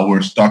at our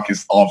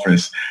stockist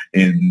office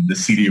in the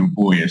city of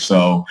Buea.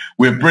 So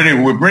we're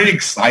pretty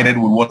excited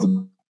with what's.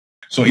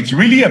 So it's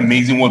really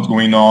amazing what's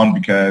going on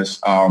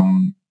because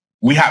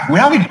we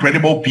have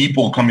incredible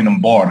people coming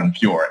on board in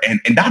Pure, and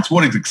that's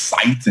what is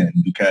exciting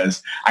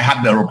because I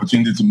had the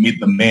opportunity to meet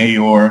the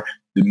mayor,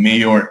 the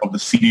mayor of the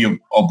city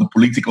of the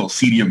political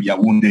city of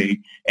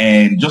Yaoundé.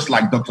 And just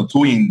like Dr.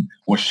 Toyin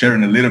was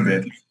sharing a little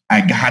bit, I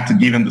had to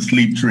give him the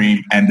sleep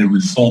train, and the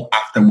result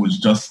after was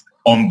just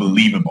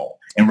unbelievable.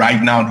 And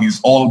right now he's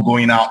all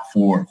going out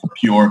for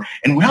Pure.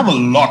 And we have a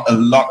lot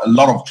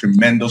of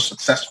tremendous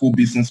successful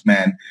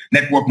businessmen,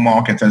 network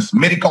marketers,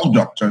 medical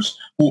doctors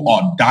who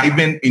are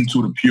diving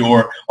into the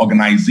Pure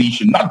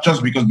organization, not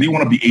just because they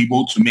want to be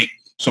able to make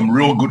some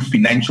real good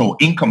financial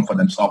income for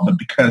themselves, but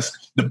because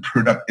the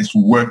product is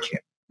working.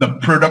 The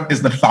product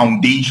is the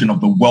foundation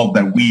of the wealth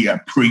that we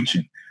are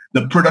preaching.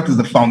 The product is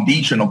the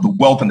foundation of the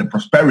wealth and the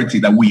prosperity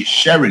that we are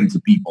sharing to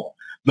people.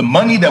 The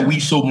money that we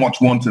so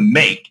much want to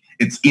make,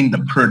 it's in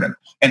the product.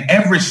 And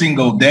every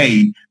single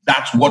day,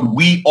 that's what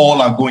we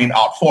all are going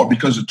out for.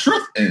 Because the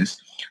truth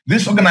is,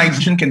 this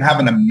organization can have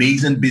an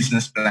amazing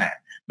business plan,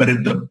 but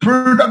if the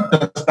product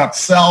does not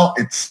sell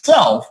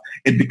itself,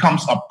 it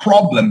becomes a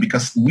problem,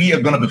 because we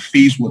are going to be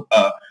faced with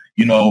a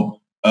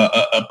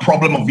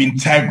problem of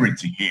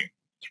integrity here.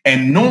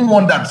 And no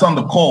one that's on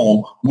the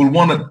call will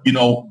want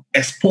to,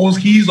 expose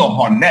his or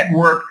her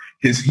network,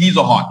 his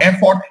or her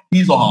effort,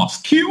 his or her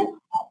skill,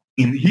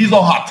 in his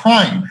or her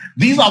time.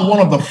 These are one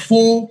of the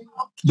four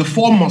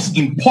most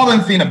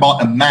important thing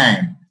about a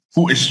man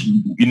who is,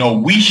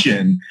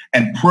 wishing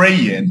and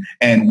praying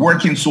and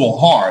working so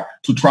hard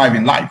to thrive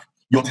in life.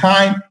 Your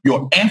time,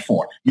 your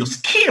effort, your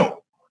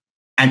skill,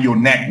 and your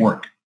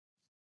network.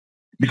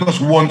 Because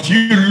once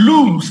you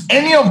lose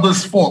any of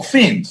those four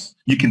things,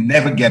 you can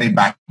never get it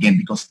back again,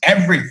 because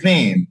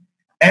everything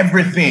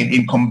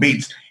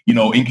incubates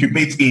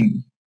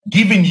in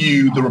giving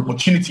you the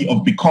opportunity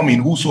of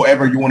becoming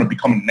whosoever you want to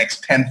become in the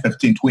next 10,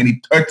 15,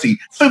 20, 30,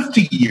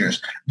 50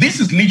 years. This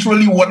is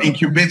literally what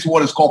incubates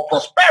what is called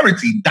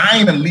prosperity,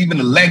 dying and leaving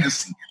a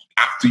legacy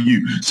after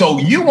you. So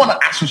you want to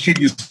associate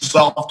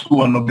yourself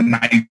to an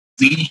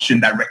organization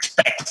that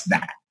respects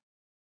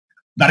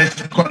that is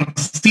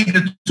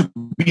considered to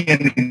be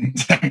an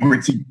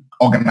integrity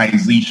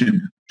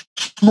organization,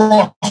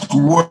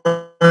 trustworthy,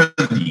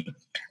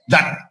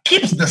 that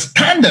keeps the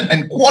standard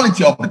and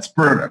quality of its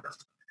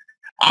products.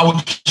 I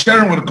was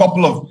sharing with a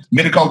couple of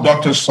medical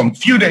doctors some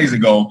few days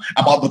ago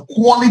about the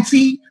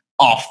quality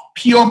of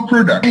Pure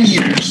product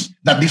years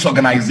that this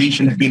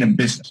organization has been in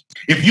business.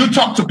 If you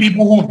talk to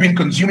people who have been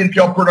consuming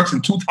Pure products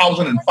in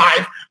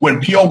 2005, when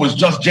Pure was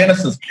just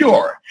Genesis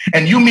Pure,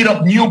 and you meet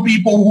up new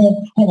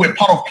people who were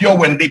part of Pure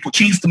when they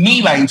purchased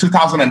Mila in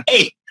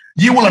 2008,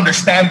 you will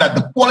understand that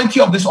the quality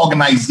of this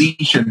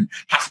organization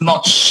has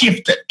not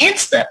shifted.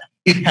 Instead,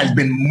 it has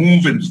been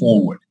moving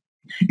forward.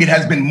 It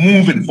has been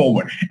moving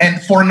forward.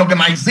 And for an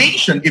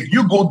organization, if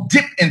you go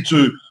deep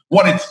into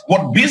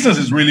what business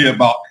is really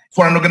about,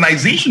 for an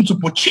organization to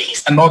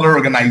purchase another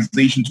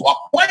organization, to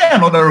acquire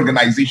another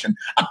organization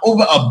at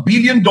over $1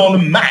 billion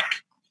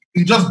mark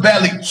in just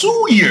barely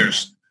 2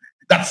 years,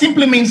 that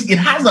simply means it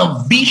has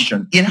a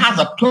vision, it has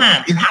a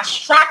plan, it has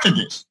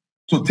strategies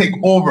to take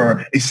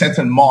over a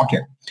certain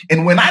market.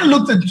 And when I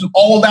looked into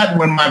all that,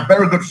 when my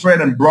very good friend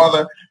and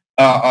brother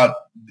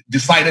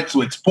decided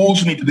to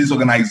expose me to this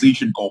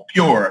organization called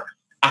Pure,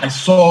 I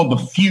saw the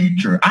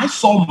future. I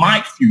saw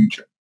my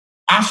future.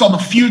 I saw the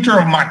future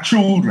of my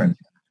children,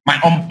 my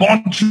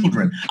unborn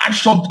children. I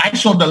saw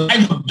the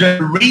lives of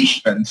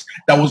generations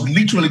that was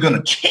literally going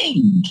to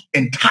change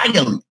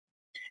entirely.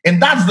 And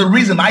that's the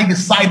reason I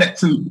decided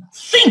to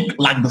think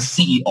like the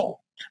CEO.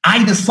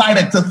 I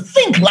decided to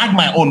think like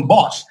my own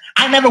boss.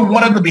 I never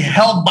wanted to be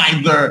held by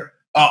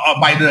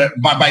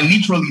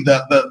literally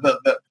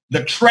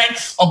the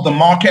threats of the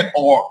market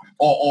or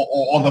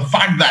the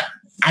fact that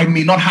I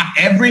may not have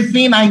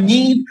everything I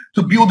need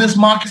to build this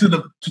market to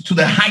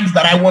the heights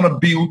that I want to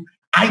build.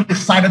 I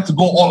decided to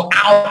go all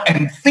out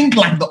and think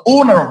like the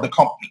owner of the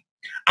company.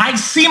 I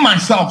see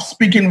myself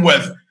speaking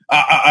with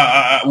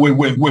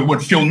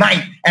Phil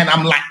Knight, and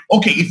I'm like,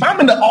 okay, if I'm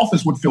in the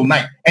office with Phil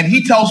Knight and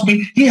he tells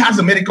me he has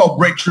a medical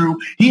breakthrough,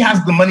 he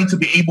has the money to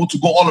be able to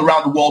go all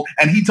around the world,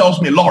 and he tells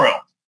me, Laurel,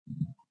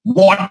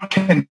 what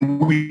can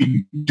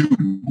we do?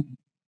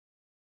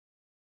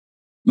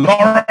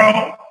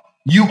 Laurel,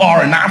 you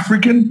are an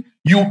African.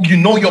 You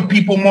know your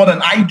people more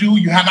than I do.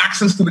 You have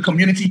access to the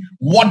community.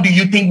 What do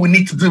you think we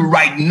need to do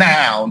right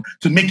now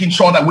to making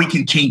sure that we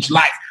can change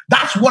life?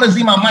 That's what is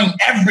in my mind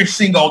every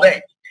single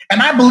day.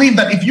 And I believe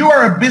that if you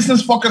are a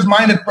business-focused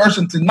minded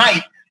person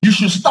tonight, you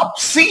should stop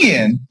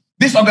seeing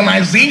this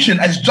organization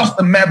as just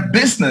a mere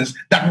business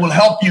that will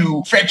help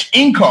you fetch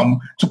income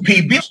to pay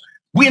bills.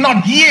 We're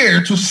not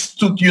here to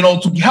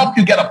help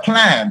you get a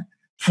plan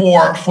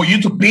for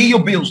you to pay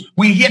your bills.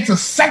 We're here to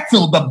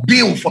settle the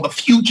bill for the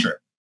future.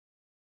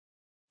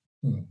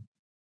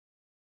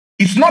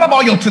 It's not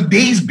about your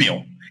today's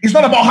bill. It's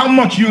not about how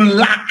much you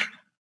lack.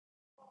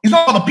 It's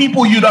not about the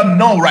people you don't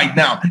know right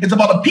now. It's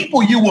about the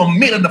people you will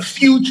meet in the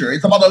future.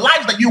 It's about the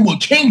lives that you will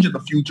change in the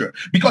future.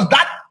 Because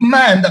that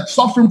man that's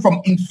suffering from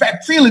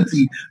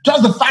infertility,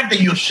 just the fact that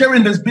you're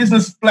sharing this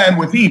business plan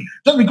with him,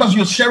 just because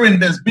you're sharing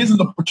this business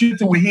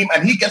opportunity with him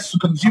and he gets to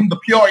consume the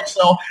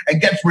PurXcell and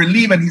gets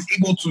relief and he's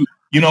able to,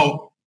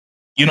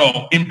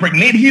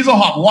 impregnate his or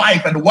her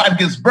wife and the wife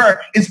gives birth,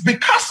 it's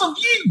because of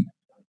you.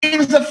 It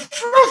is the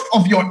fruit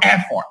of your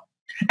effort.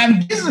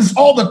 And this is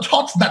all the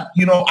thoughts that,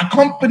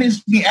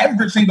 accompanies me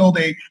every single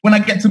day when I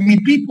get to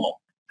meet people.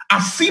 I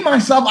see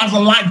myself as a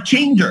life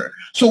changer.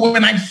 So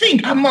when I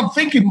think, I'm not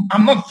thinking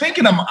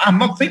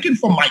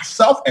for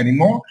myself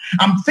anymore.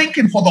 I'm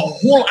thinking for the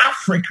whole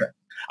Africa.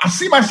 I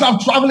see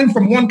myself traveling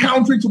from one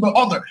country to the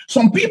other.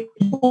 Some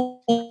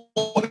people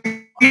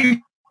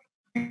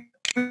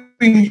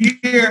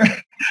here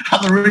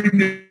at the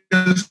radio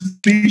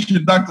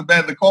station, Dr.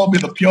 Ben, they call me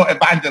the pure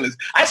evangelist.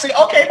 I say,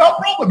 okay, no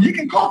problem. You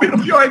can call me the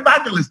pure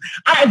evangelist.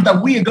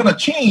 That we are going to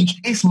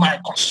change is my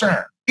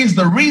concern. Is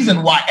the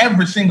reason why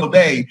every single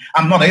day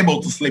I'm not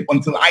able to sleep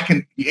until I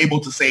can be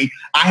able to say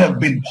I have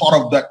been part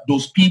of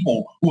those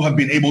people who have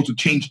been able to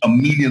change 1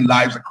 million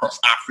lives across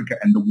Africa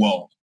and the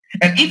world.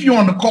 And if you're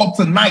on the call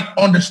tonight,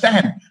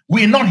 understand,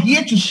 we're not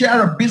here to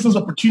share a business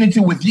opportunity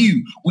with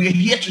you. We're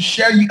here to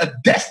share you a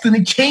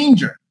destiny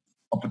changer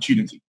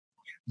opportunity.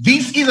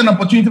 This is an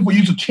opportunity for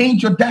you to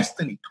change your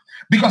destiny,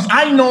 because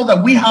I know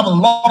that we have a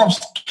lot of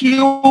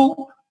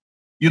skillful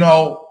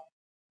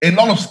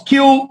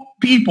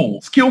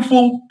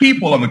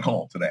people on the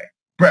call today.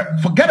 Brett,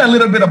 forget a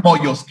little bit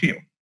about your skill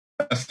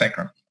a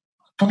second.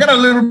 Forget a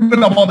little bit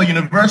about the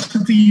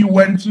university you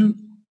went to.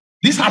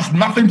 This has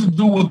nothing to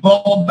do with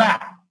all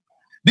that.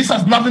 This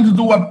has nothing to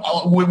do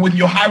with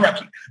your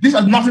hierarchy. This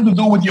has nothing to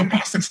do with your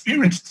past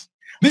experiences.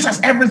 This has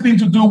everything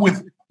to do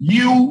with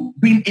you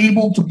being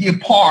able to be a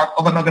part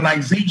of an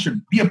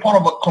organization, be a part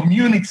of a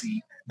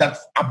community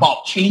that's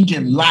about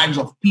changing lives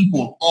of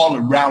people all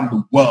around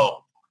the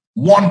world.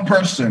 One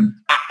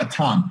person at a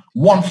time,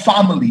 one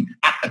family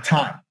at a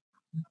time.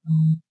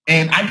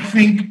 And I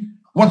think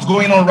what's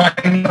going on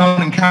right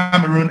now in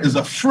Cameroon is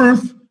a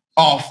fruit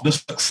of the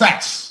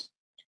success.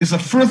 It's a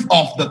fruit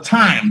of the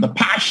time, the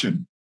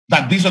passion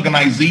that this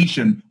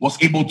organization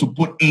was able to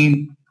put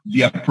in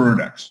their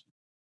products.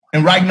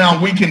 And right now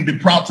we can be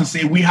proud to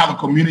say we have a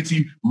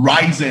community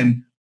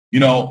rising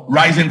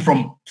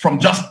from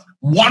just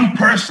one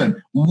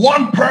person.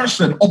 One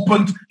person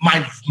opened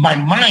my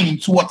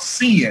mind towards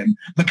seeing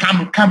the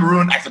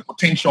Cameroon as a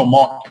potential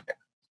market.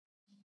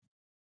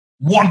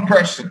 One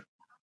person.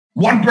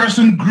 One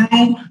person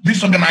grew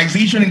this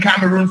organization in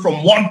Cameroon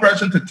from 1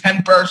 person to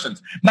 10 persons.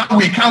 Now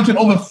we're counting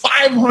over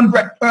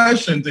 500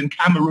 persons in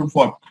Cameroon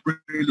for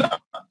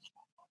pre-lab.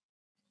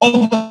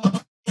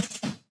 Over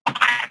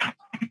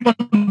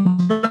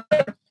 500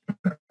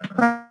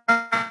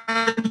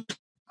 persons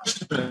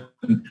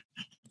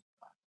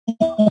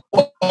who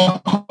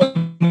are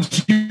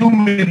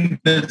consuming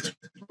this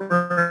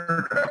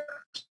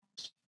product.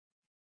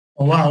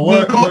 Oh, wow.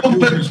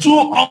 Over 2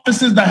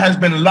 offices that has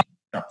been launched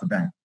after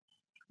that.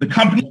 The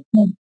company,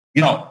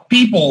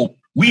 people,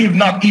 we have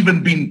not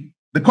even been,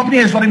 the company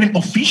has not even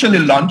officially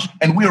launched,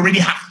 and we already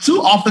have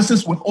 2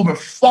 offices with over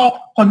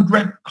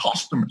 400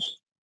 customers.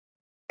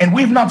 And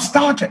we've not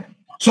started.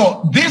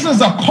 So this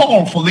is a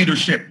call for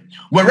leadership.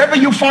 Wherever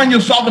you find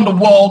yourself in the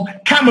world,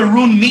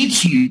 Cameroon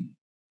needs you.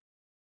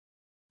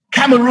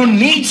 Cameroon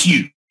needs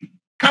you.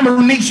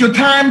 Cameroon needs your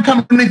time.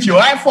 Cameroon needs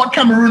your effort.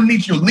 Cameroon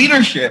needs your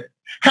leadership.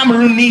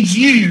 Cameroon needs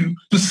you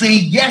to say,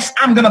 yes,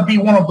 I'm going to be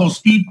one of those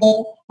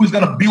people who's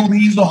going to build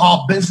his or her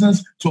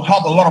business to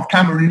help a lot of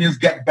Cameroonians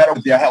get better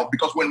with their health.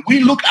 Because when we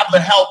look at the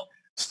health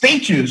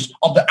stages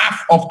of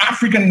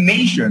African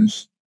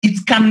nations,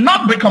 it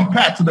cannot be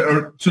compared to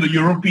the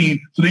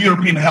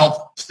European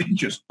health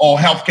stages or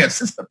healthcare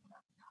system.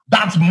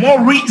 That's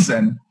more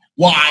reason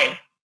why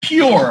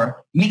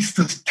Pure needs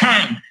to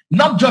stand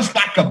not just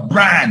like a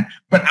brand,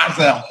 but as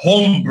a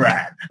home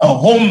brand, a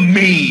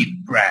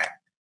homemade brand.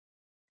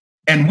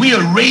 And we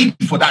are ready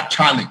for that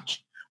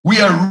challenge. We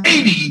are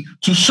ready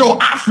to show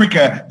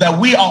Africa that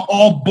we are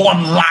all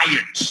born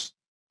lions.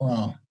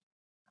 Wow.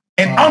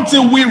 And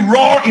until we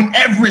roar in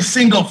every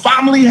single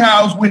family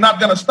house, we're not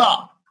going to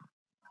stop.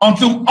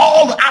 Until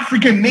all the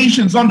African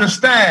nations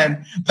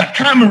understand that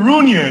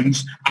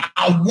Cameroonians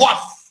are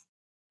worth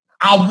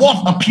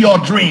a pure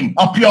dream,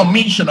 a pure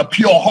mission, a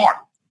pure heart.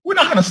 We're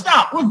not going to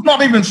stop. We've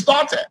not even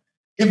started.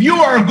 If you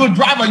are a good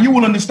driver, you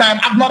will understand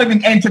I've not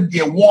even entered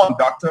gear 1,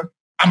 doctor.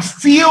 I'm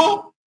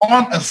still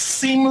on a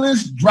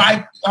seamless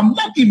drive. I'm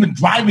not even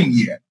driving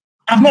yet.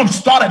 I've not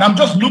started. I'm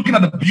just looking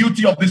at the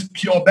beauty of this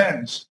pure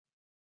Benz.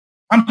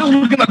 I'm just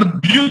looking at the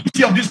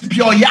beauty of this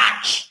pure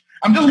yacht.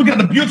 I'm just looking at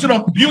the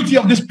beauty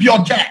of this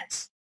pure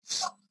jet.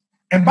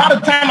 And by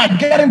the time I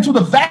get into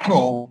the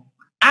vehicle,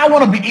 I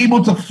want to be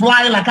able to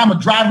fly like I'm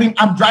driving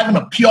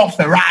a pure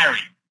Ferrari.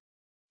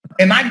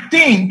 And I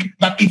think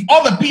that if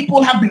other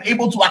people have been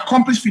able to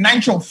accomplish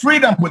financial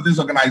freedom with this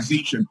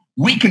organization,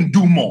 we can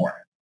do more.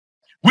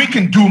 We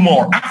can do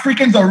more.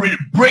 Africans are really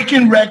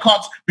breaking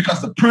records because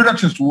the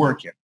product is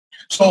working.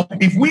 So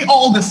if we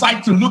all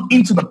decide to look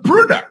into the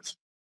product,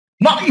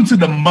 not into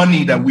the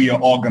money that we are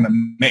all going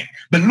to make,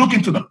 but look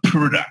into the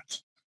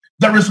product.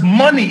 There is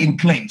money in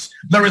Cleanse.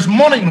 There is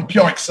money in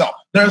PurXcell.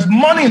 There is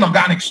money in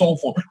organic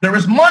sulfur. There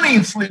is money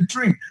in sleep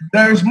drink.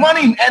 There is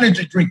money in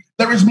energy drink.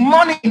 There is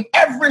money in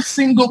every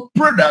single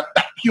product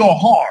that pure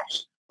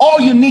heart. All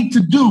you need to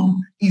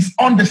do is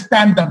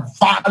understand the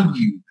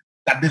value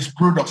that these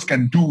products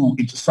can do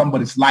into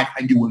somebody's life,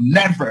 and you will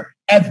never,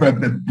 ever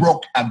be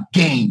broke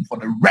again. For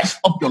the rest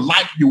of your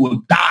life, you will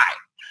die.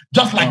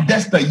 Just like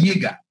Dexter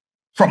Yeager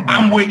from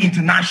Amway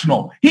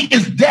International. He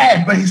is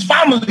dead, but his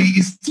family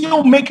is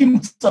still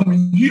making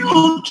some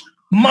huge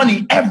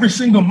money every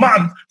single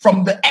month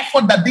from the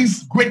effort that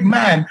this great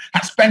man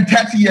has spent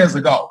 30 years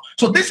ago.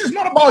 So this is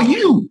not about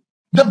you.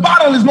 The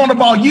battle is not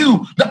about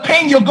you. The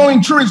pain you're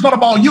going through is not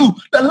about you.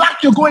 The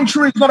lack you're going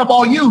through is not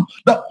about you.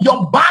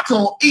 Your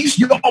battle is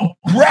your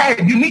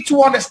bread. You need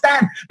to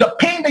understand the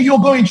pain that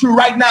you're going through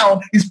right now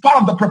is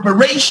part of the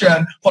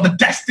preparation for the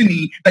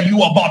destiny that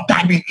you are about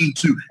diving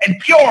into. And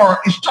Pure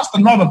is just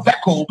another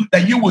vehicle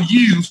that you will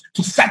use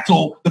to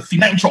settle the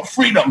financial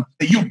freedom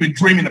that you've been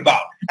dreaming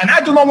about. And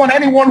I do not want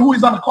anyone who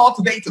is on the call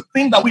today to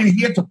think that we're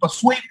here to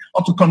persuade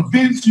or to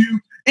convince you.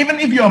 Even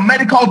if you're a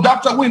medical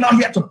doctor, we're not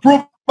here to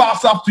prove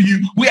ourselves to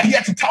you. We are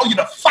here to tell you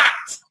the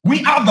facts.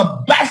 We are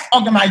the best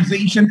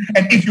organization,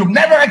 and if you've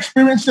never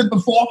experienced it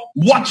before,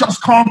 watch us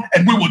come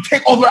and we will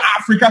take over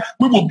Africa.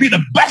 We will be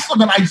the best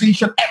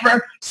organization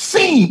ever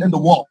seen in the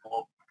world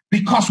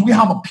because we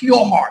have a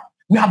pure heart.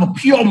 We have a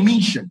pure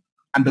mission,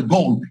 and the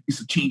goal is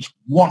to change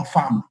one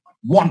family,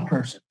 one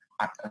person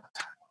at a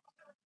time.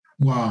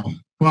 Wow.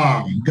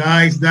 Wow,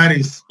 guys, that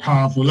is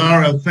powerful.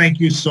 Laura, thank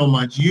you so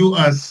much. You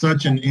are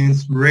such an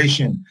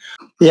inspiration.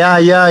 Yeah,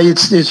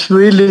 it's a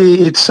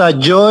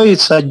joy.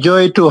 It's a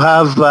joy to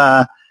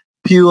have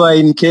Pure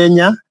in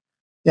Kenya.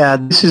 Yeah,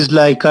 this is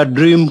like a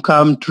dream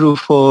come true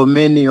for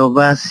many of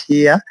us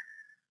here,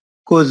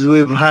 because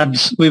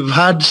we've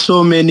had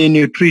so many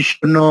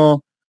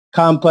nutritional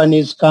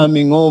companies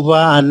coming over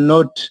and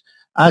not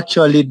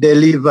actually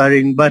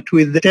delivering. But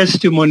with the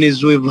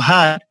testimonies we've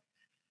had,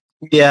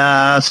 we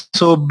are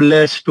so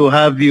blessed to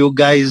have you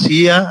guys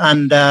here,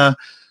 and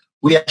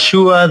we are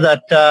sure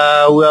that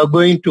we are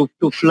going to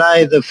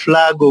fly the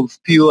flag of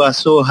Pure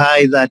so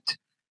high that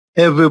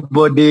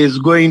everybody is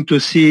going to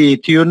see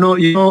it. You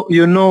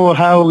know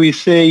how we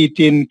say it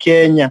in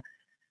Kenya.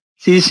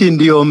 Sisi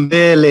ndio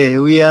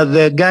mbele. We are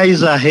the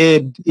guys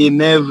ahead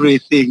in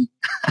everything.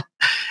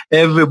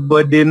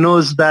 Everybody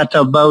knows that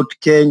about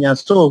Kenya.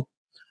 So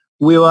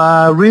we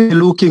are really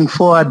looking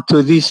forward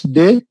to this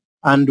day,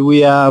 and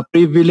we are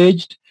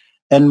privileged,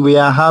 and we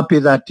are happy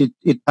that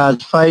it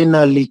has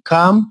finally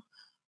come,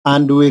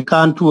 and we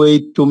can't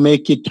wait to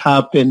make it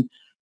happen.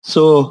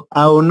 So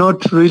I will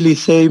not really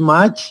say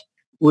much.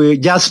 We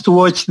just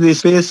watch this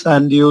space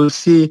and you'll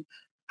see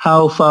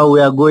how far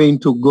we are going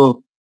to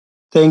go.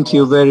 Thank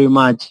you very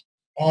much.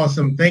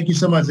 Awesome. Thank you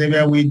so much,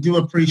 Xavier. We do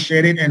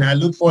appreciate it, and I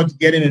look forward to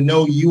getting to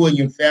know you and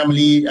your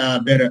family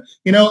better.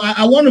 You know,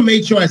 I want to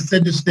make sure I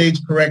set the stage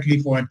correctly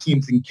for our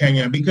teams in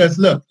Kenya, because,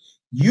 look,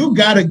 you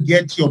got to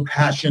get your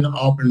passion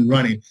up and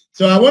running.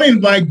 So I want to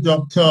invite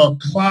Dr.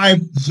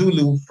 Clive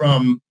Zulu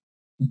from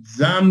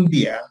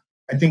Zambia,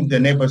 I think the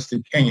neighbors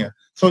to Kenya.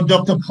 So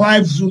Dr.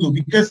 Clive Zulu,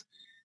 because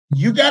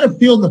you got to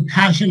feel the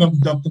passion of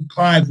Dr.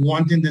 Clive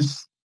wanting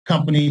this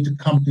company to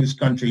come to this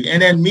country.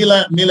 And then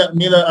Mila, you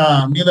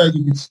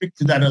can speak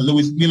to that, and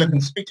Louis, Mila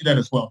can speak to that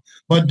as well.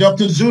 But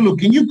Dr. Zulu,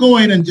 can you go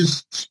in and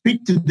just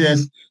speak to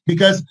this?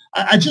 Because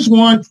I just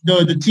want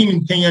the team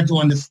in Kenya to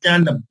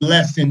understand the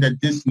blessing that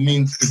this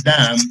means to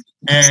them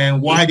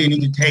and why they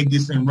need to take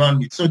this and run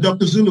with. So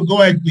Dr. Zulu,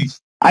 go ahead,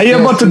 please. Are you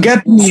able to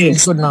get me?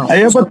 Are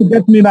you able to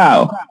get me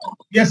now?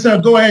 Yes, sir.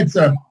 Go ahead,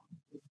 sir.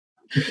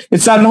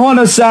 It's an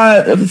honor,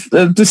 sir,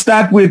 to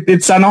start with.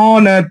 It's an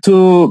honor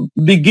to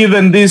be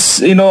given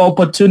this,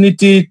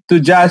 opportunity to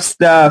just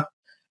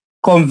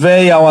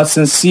convey our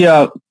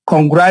sincere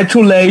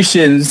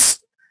congratulations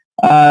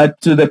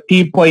to the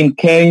people in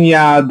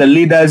Kenya, the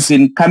leaders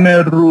in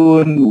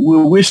Cameroon.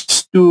 We wish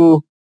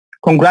to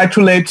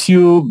congratulate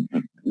you.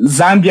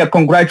 Zambia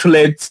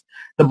congratulates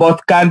the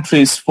both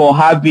countries for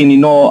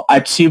having,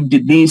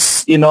 achieved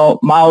this,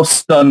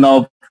 milestone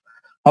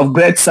of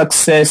great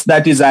success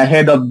that is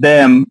ahead of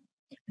them.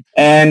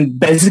 And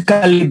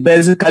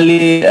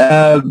basically,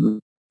 I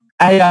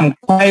am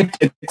quite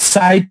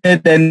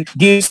excited, and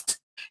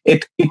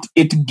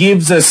it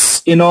gives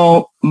us,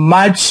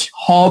 much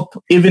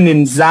hope, even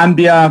in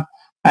Zambia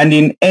and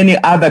in any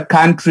other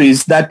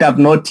countries that have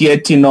not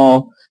yet,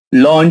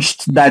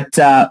 launched,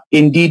 that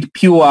indeed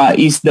Pure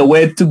is the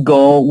way to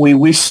go. We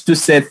wish to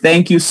say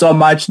thank you so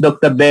much,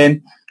 Dr.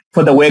 Ben,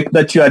 for the work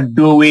that you are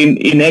doing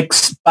in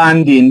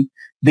expanding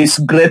this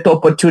great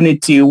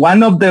opportunity.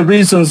 One of the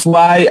reasons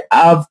why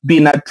I've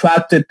been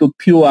attracted to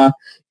Pure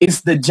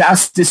is the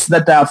justice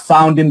that I have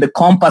found in the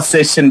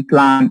compensation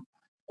plan.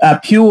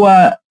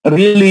 Pure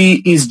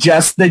really is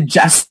just the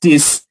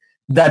justice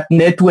that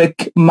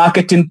network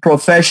marketing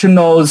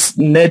professionals,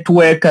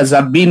 networkers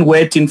have been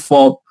waiting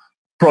for.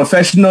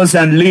 Professionals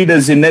and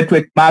leaders in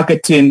network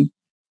marketing,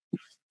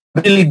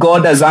 really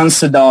God has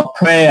answered our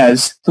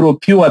prayers through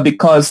Pure,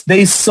 because there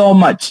is so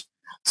much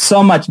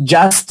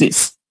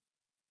justice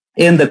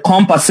in the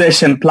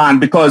compensation plan,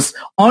 because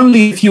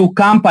only a few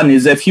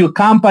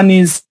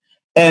companies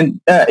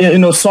and,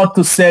 so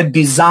to say,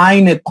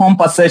 design a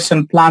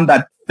compensation plan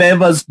that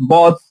favors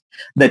both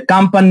the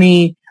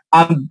company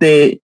and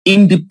the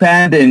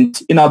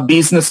independent,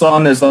 business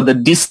owners or the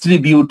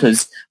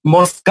distributors.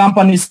 Most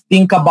companies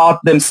think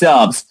about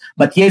themselves,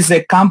 but here's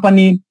a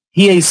company,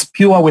 here is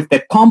Pure with a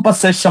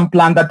compensation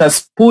plan that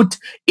has put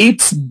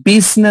its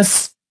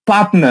business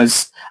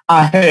partners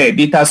ahead.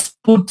 It has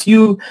put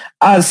you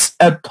as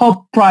a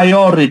top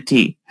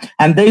priority.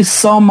 And there's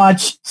so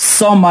much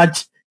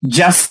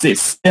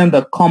justice in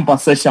the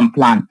compensation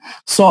plan.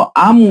 So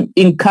I'm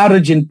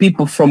encouraging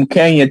people from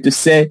Kenya to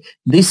say,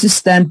 this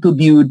is time to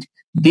build.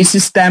 This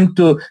is time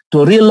to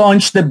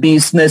relaunch the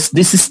business.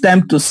 This is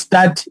time to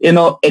start,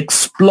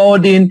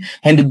 exploding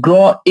and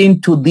grow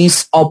into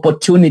this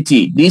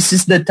opportunity. This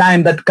is the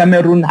time that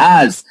Cameroon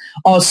has.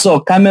 Also,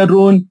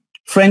 Cameroon,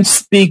 French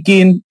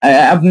speaking.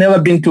 I've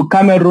never been to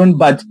Cameroon,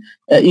 but,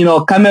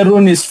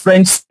 Cameroon is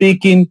French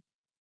speaking.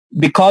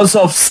 Because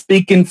of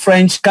speaking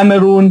French,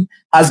 Cameroon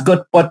has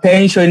got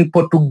potential in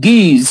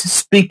Portuguese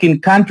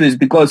speaking countries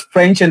because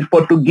French and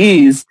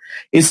Portuguese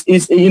is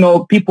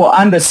people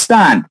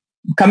understand.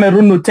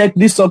 Cameroon will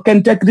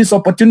can take this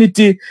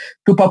opportunity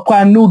to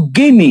Papua New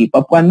Guinea.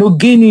 Papua New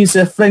Guinea is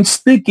a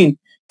French-speaking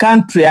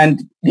country,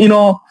 and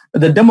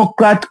the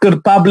Democratic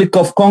Republic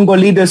of Congo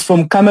leaders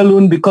from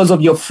Cameroon, because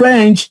of your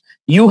French,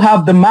 you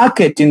have the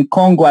market in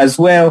Congo as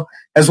well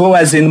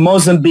as in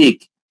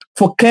Mozambique.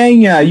 For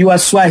Kenya, you are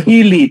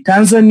Swahili.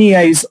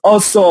 Tanzania is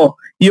also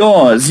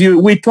yours.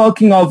 We're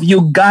talking of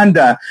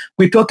Uganda.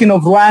 We're talking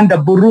of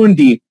Rwanda,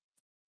 Burundi.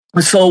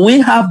 So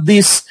we have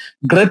this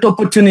great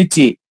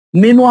opportunity.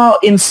 Meanwhile,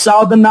 in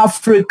Southern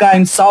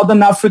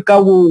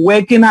Africa, we're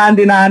working hand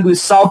in hand with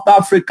South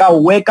Africa, we're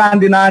working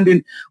hand in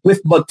hand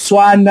with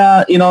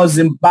Botswana,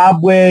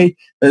 Zimbabwe,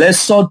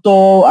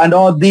 Lesotho, and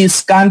all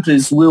these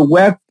countries.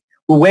 We're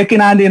working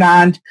hand in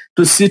hand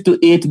to see to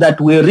it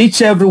that we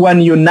reach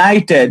everyone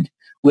united.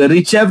 We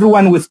reach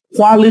everyone with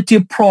quality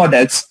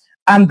products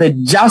and the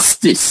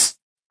justice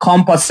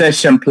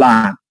compensation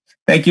plan.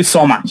 Thank you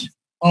so much.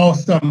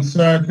 Awesome,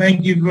 sir.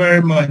 Thank you very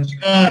much.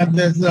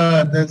 There's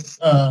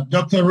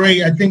Dr.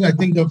 Ray. I think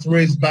Dr.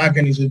 Ray is back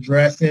and he's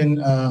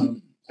addressing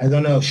I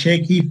don't know,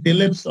 Shaky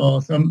Phillips or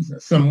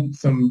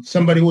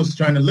somebody who was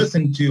trying to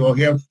listen to or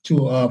hear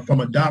to from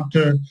a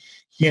doctor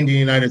here in the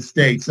United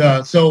States.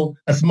 So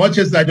as much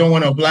as I don't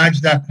want to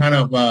oblige that kind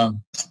of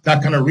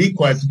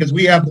request, because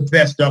we have the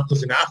best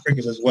doctors in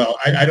Africa as well.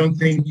 I don't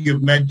think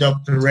you've met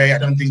Dr. Ray. I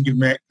don't think you've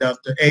met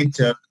Dr.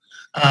 Atef.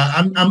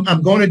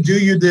 I'm going to do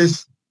you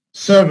this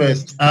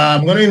service.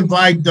 I'm going to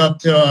invite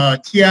Dr.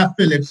 Tia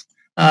Phillips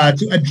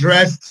to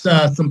address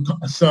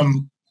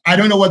some. I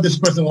don't know what this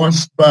person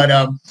wants, but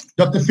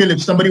Dr.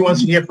 Phillips, somebody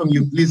wants to hear from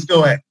you. Please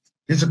go ahead.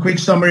 Just a quick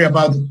summary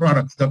about the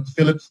products, Dr.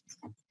 Phillips.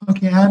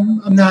 Okay,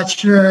 I'm not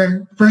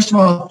sure. First of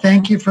all,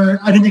 thank you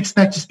I didn't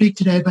expect to speak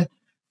today, but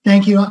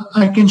thank you.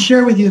 I can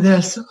share with you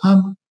this.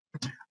 I'm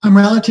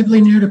relatively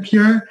new to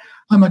Pure.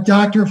 I'm a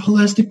doctor of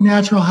holistic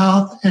natural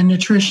health and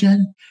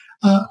nutrition.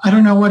 I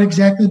don't know what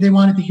exactly they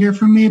wanted to hear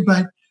from me,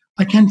 but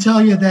I can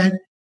tell you that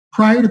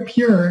prior to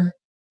Pure,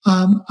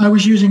 I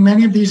was using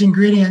many of these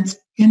ingredients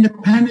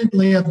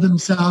independently of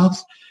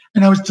themselves,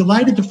 and I was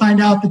delighted to find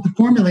out that the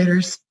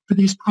formulators for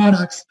these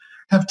products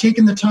have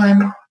taken the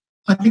time.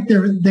 I think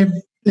they've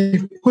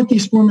put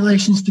these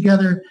formulations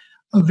together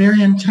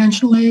very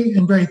intentionally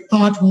and very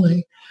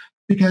thoughtfully,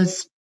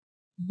 because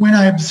when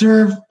I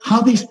observe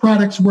how these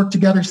products work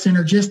together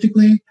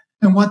synergistically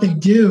and what they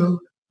do,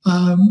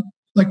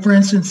 like for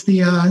instance,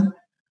 with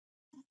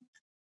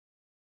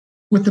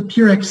the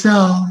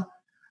PurXcel,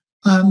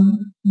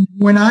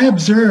 when I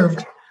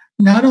observed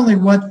not only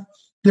what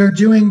they're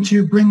doing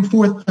to bring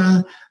forth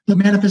the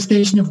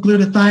manifestation of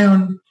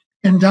glutathione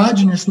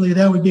endogenously,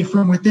 that would be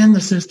from within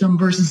the system,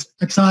 versus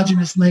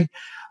exogenously,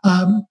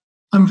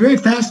 I'm very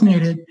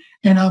fascinated,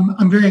 and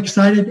I'm very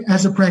excited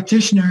as a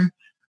practitioner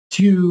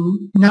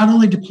to not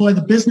only deploy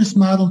the business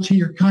model to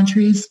your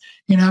countries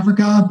in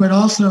Africa, but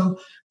also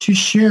to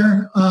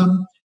share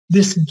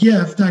this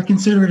gift. I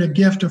consider it a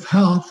gift of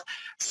health.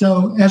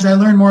 So as I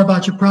learn more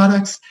about your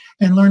products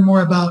and learn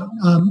more about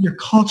your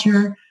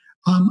culture,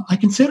 I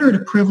consider it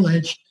a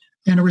privilege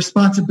and a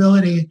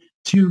responsibility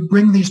to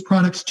bring these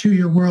products to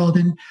your world.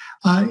 And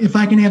if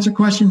I can answer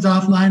questions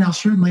offline, I'll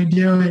certainly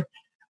do it.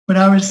 But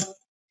I was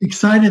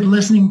excited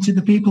listening to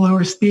the people who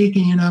are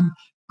speaking, and I'm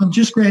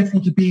just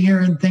grateful to be here,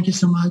 and thank you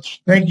so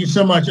much. Thank you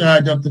so much,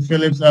 Dr.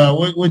 Phillips.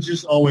 We're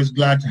just always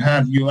glad to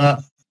have you.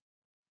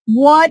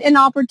 What an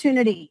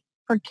opportunity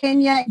for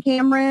Kenya and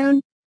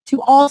Cameroon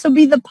to also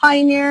be the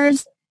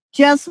pioneers,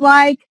 just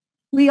like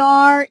we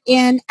are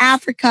in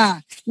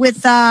Africa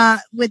with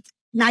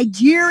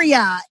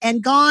Nigeria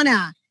and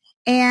Ghana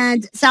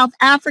and South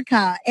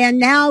Africa. And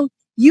now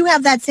you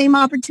have that same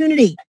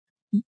opportunity.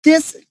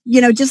 This,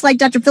 just like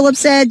Dr. Phillips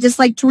said, just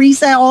like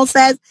Teresa all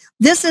says,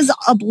 this is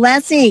a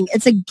blessing.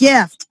 It's a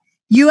gift.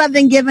 You have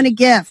been given a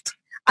gift.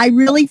 I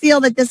really feel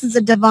that this is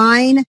a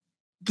divine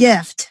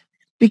gift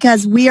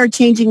because we are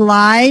changing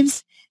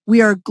lives.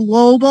 We are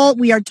global.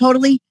 We are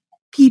totally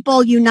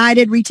people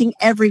united, reaching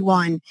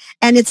everyone.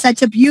 And it's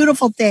such a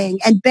beautiful thing.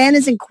 And Ben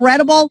is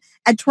incredible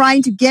at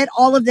trying to get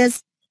all of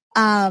this,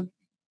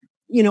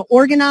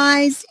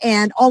 organized,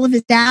 and all of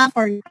his staff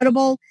are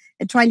incredible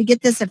at trying to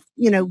get this,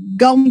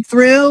 going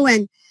through.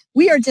 And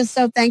we are just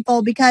so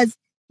thankful because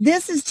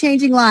this is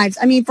changing lives.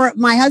 I mean, for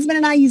my husband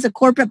and I, he's a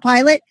corporate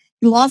pilot.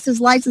 He lost his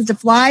license to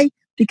fly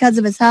because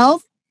of his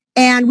health.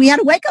 And we had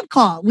a wake-up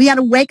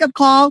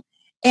call.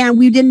 And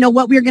we didn't know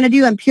what we were going to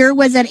do. And Pure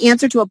was an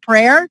answer to a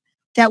prayer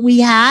that we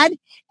had.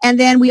 And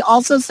then we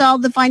also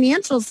solved the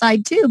financial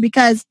side too,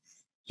 because,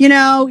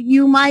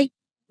 you might,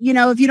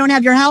 if you don't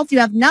have your health, you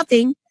have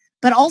nothing.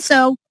 But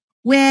also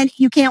when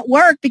you can't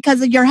work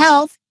because of your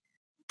health,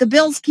 the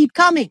bills keep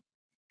coming.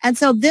 And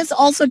so this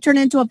also turned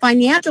into a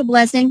financial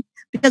blessing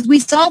because we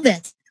saw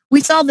this. We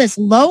saw this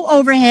low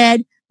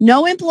overhead,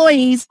 no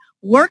employees,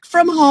 work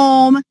from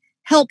home,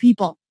 help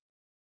people.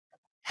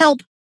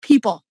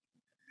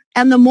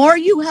 And the more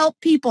you help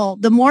people,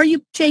 the more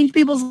you change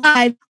people's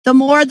lives, the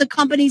more the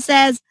company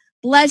says,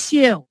 bless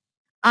you,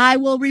 I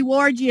will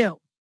reward you.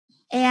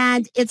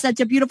 And it's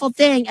such a beautiful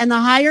thing. And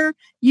the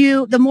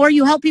more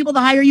you help people, the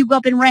higher you go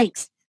up in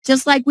ranks.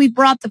 Just like we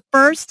brought the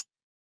first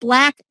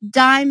Black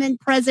Diamond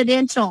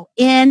Presidential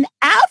in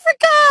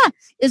Africa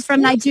is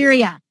from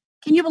Nigeria.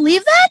 Can you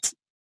believe that?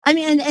 I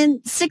mean,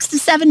 in 6 to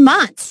 7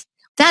 months.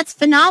 That's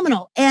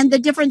phenomenal. And the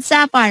different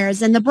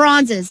sapphires and the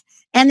bronzes.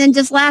 And then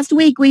just last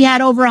week, we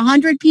had over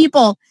 100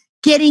 people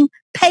getting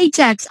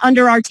paychecks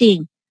under our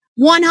team.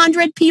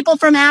 100 people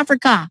from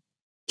Africa.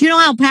 Do you know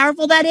how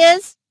powerful that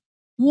is?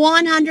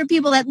 100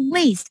 people at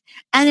least.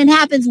 And it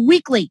happens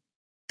weekly,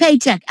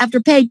 paycheck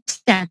after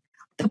paycheck.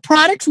 The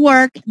products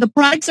work. The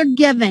products are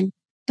given.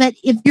 But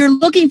if you're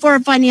looking for a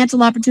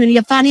financial opportunity,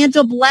 a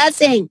financial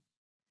blessing,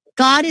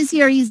 God is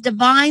here. He's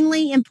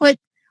divinely input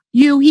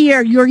you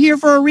here. You're here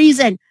for a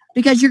reason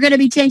because you're going to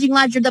be changing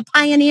lives. You're the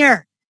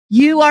pioneer.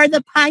 You are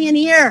the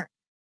pioneer.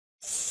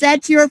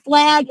 Set your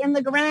flag in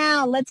the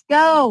ground. Let's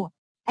go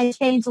and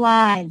change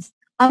lives.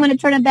 I'm going to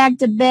turn it back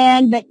to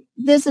Ben, but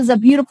this is a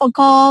beautiful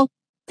call.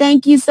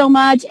 Thank you so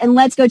much, and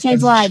let's go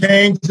change lives.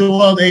 Change the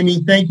world,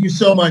 Amy. Thank you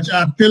so much.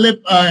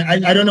 Philip, I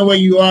don't know where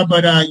you are,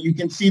 but you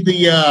can see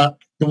the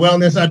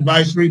Wellness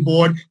Advisory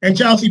Board. And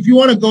Charles, if you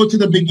want to go to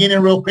the beginning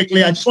real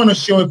quickly, I just want to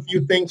show a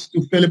few things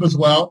to Philip as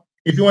well.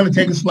 If you want to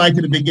take a slide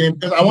to the beginning,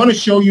 because I want to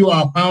show you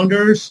our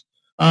founders.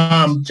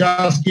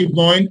 Charles, keep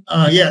going.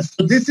 Yes,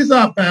 so this is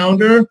our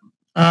founder.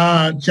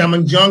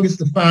 Chairman Jung is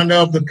the founder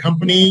of the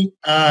company.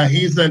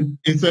 He's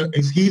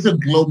a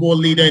global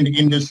leader in the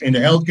industry, in the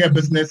healthcare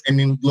business and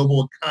in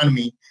global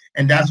economy.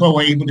 And that's why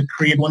we're able to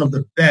create one of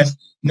the best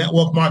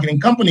network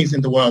marketing companies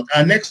in the world.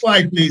 Next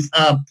slide, please.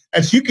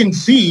 As you can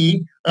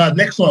see,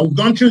 next slide. We've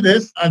gone through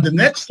this. The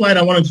next slide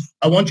I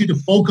want you to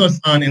focus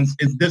on is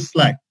this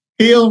slide.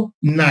 Phil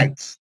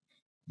Knight,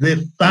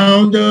 the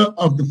founder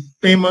of the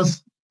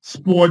famous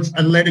sports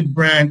athletic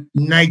brand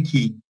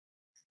Nike.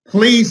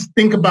 Please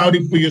think about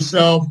it for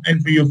yourself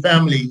and for your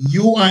family.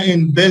 You are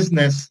in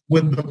business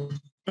with the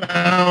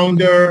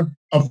founder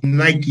of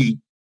Nike.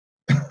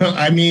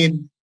 I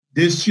mean,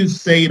 this should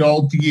say it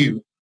all to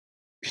you.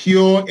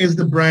 Pure is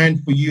the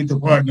brand for you to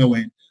partner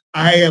with.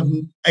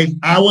 If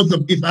I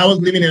was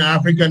living in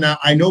Africa now,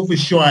 I know for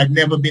sure I'd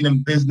never been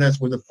in business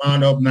with the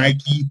founder of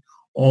Nike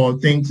or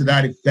things to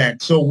that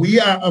effect. So we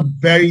are a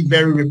very,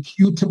 very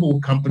reputable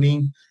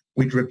company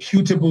with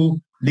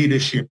reputable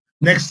leadership.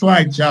 Next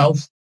slide,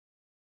 Charles.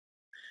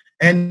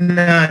 And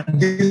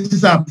this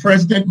is our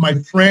president, my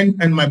friend,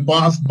 and my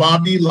boss,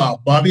 Bobby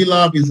Love. Bobby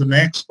Love is an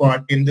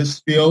expert in this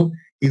field.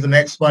 He's an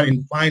expert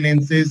in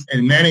finances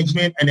and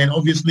management. And then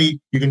obviously,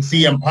 you can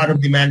see I'm part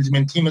of the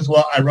management team as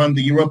well. I run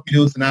the Europe,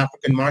 Middle East, and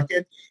African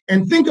market.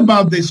 And think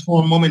about this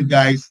for a moment,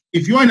 guys.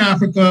 If you're in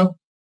Africa,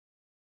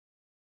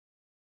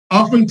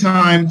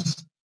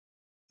 oftentimes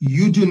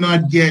you do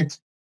not get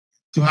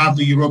to have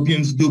the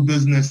Europeans do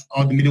business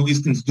or the Middle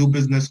Easterns do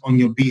business on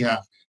your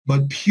behalf.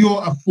 But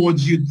Pure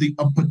affords you the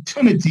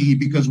opportunity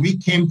because we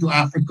came to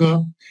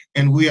Africa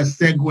and we are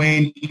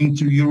segueing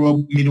into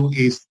Europe, Middle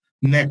East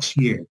next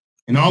year.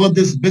 And all of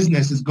this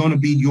business is going to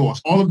be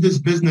yours. All of these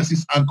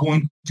businesses are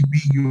going to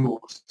be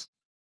yours.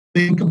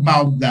 Think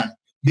about that.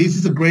 This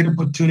is a great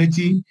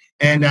opportunity.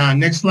 And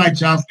next slide,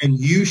 Charles. And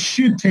you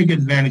should take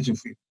advantage of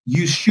it.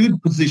 You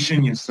should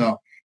position yourself.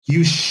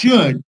 You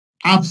should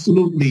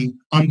absolutely,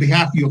 on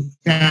behalf of your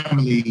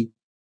family,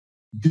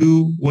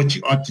 do what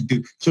you ought to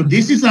do. So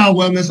this is our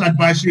Wellness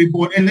Advisory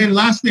Board. And then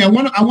lastly, I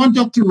want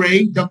Dr.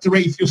 Ray. Dr.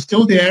 Ray, if you're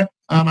still there,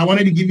 I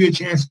wanted to give you a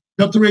chance.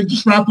 Dr. Ray,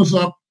 just wrap us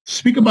up.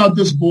 Speak about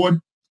this board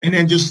and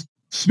then just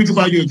speak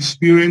about your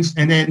experience.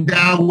 And then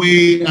that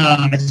way,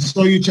 I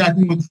saw you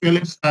chatting with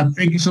Phillips.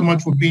 Thank you so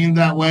much for being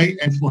that way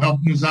and for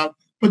helping us out.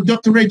 But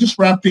Dr. Ray, just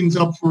wrap things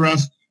up for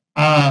us.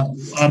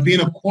 Being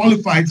a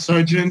qualified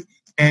surgeon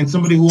and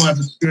somebody who has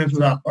experience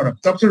with our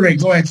product. Dr. Ray,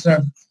 go ahead,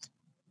 sir.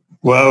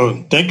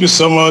 Well, thank you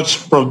so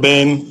much, Prof.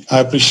 Ben. I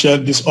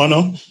appreciate this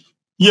honor.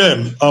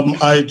 Yeah,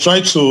 I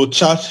tried to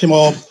chat him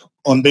up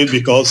on this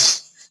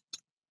because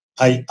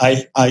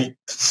I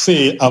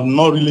say I've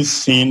not really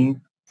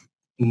seen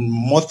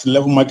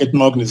multi-level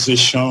marketing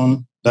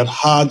organization that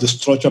has the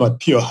structure that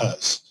Pure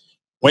has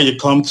when you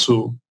come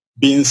to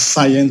being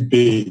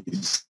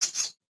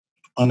science-based,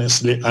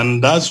 honestly.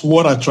 And that's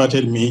what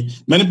attracted me.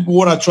 Many people,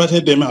 what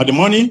attracted them are the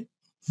money.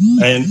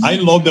 And I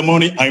love the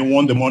money. I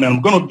want the money.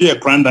 I'm going to be a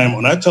crown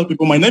diamond. I tell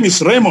people my name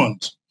is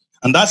Raymond,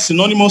 and that's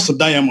synonymous to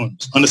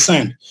diamond.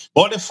 Understand?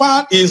 But the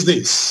fact is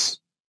this.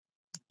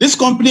 This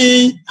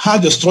company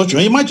has the structure.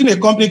 Imagine a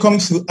company coming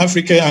to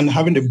Africa and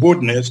having the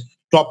boldness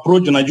to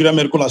approach the Nigerian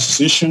Medical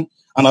Association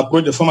and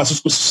approach the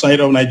Pharmaceutical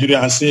Society of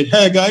Nigeria and say,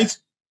 hey, guys,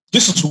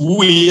 this is who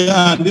we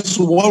are, and this is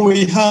what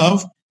we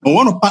have, and we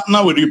want to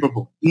partner with you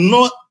people.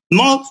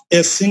 Not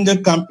a single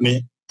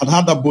company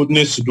had the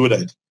boldness to do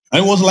that.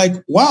 And it was like,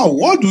 wow,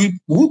 what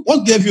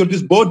gave you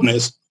this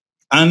boldness?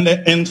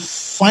 And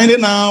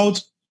finding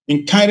out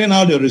and carrying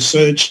out the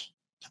research,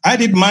 I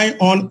did my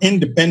own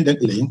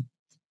independently.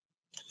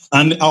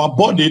 And our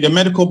body, the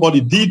medical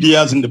body, did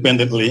theirs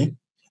independently.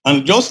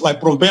 And just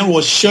like Prof. Ben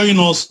was showing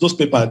us those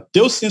papers,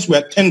 those things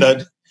were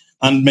tendered,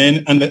 and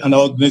the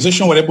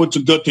organization were able to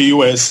go to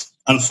US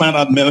and find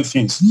out many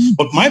things.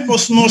 But my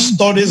personal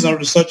studies and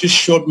researches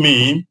showed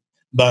me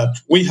that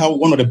we have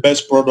one of the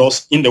best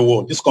products in the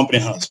world. This company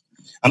has.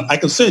 And I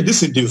can say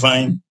this is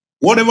divine.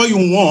 Whatever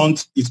you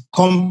want is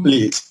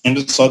complete in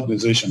this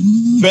organization.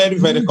 Very,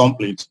 very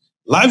complete.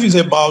 Life is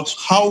about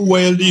how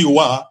wealthy you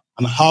are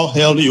and how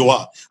healthy you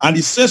are. And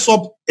it sets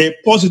up a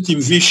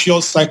positive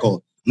vicious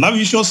cycle. And that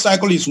vicious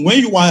cycle is when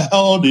you are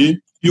healthy,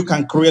 you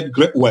can create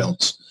great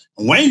wealth.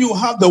 And when you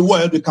have the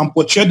wealth, you can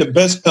purchase the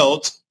best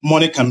health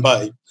money can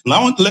buy. And I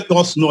want to let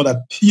us know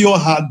that Pure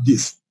had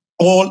this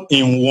all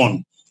in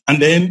one. And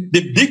then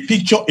the big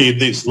picture is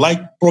this, like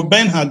Prof.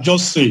 Ben had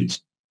just said,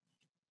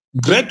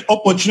 great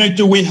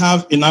opportunity we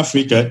have in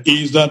Africa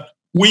is that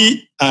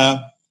we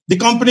are the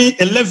company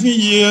 11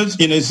 years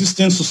in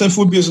existence,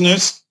 successful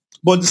business,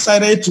 but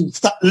decided to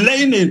start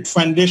laying a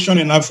foundation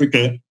in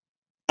Africa.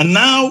 And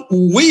now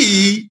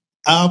we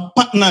are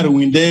partnering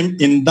with them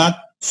in that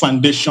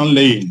foundation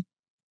laying.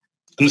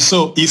 And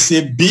so it's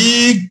a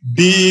big,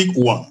 big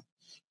one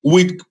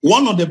with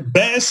one of the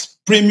best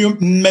premium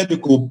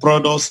medical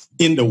products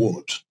in the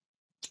world.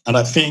 And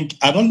I think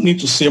I don't need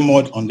to say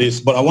more on this,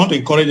 but I want to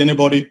encourage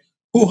anybody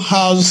who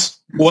has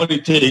what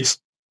it takes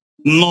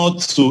not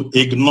to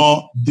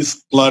ignore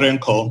this clarion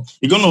call.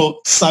 You're going to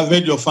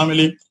salvage your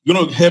family. You're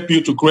going to help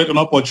you to create an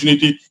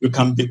opportunity you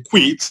can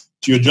bequeath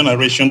to your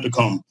generation to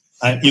come.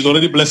 And it's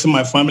already blessing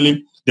my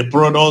family. The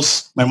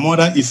products, my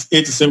mother is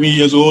 87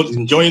 years old,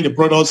 enjoying the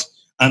products,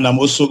 and I'm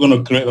also going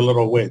to create a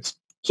lot of weight.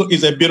 So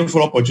it's a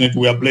beautiful opportunity.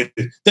 We are blessed.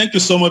 Thank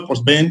you so much,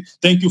 Prof. Ben.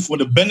 Thank you for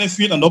the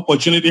benefit and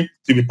opportunity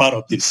to be part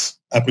of this.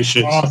 I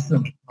appreciate it.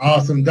 Awesome.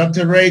 Awesome.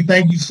 Dr. Ray,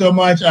 thank you so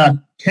much.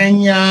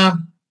 Kenya,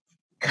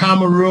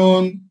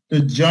 Cameroon, the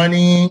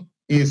journey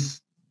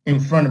is in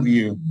front of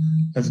you.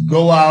 Let's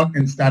go out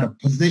and start a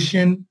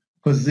position.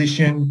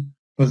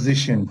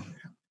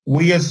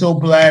 We are so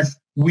blessed.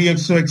 We are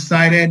so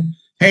excited.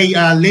 Hey,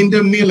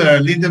 Linda Miller,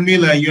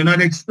 you're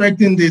not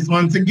expecting this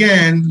once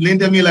again.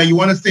 Linda Miller, you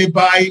want to say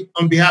bye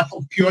on behalf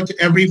of Pure to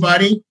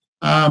everybody?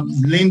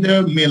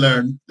 Linda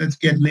Miller, let's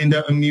get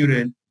Linda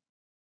unmuted.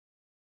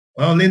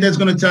 Well, Linda's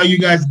going to tell you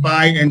guys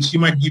bye, and she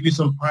might give you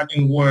some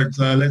parting words.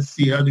 Let's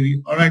see. How do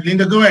we? All right,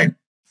 Linda, go ahead.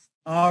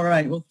 All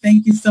right. Well,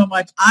 thank you so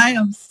much. I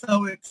am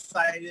so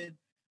excited.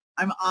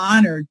 I'm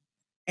honored.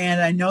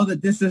 And I know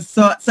that this is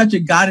such a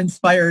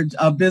God-inspired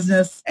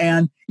business,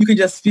 and you can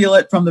just feel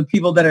it from the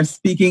people that are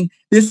speaking.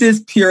 This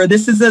is Pure.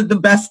 This is the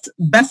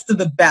best of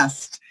the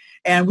best.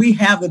 And we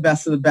have the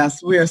best of the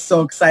best. We are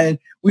so excited.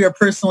 We are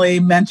personally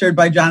mentored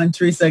by John and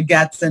Teresa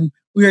Getz, and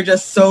we are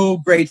just so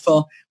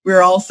grateful.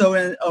 We're also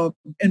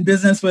in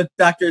business with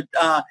Dr.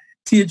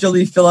 Tia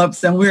Jolie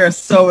Phillips, and we are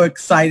so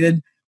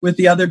excited with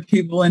the other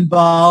people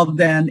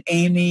involved, and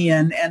Amy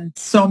and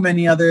so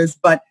many others.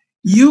 But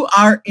you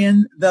are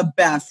in the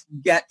best.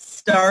 Get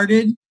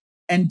started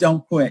and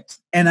don't quit.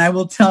 And I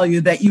will tell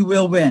you that you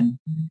will win,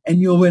 and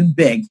you'll win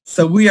big.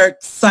 So we are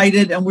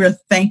excited, and we're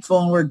thankful,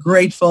 and we're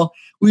grateful.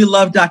 We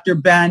love Dr.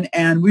 Ben,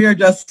 and we are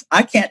just,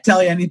 I can't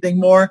tell you anything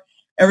more.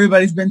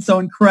 Everybody's been so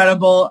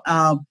incredible.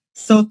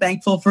 So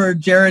thankful for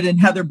Jared and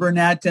Heather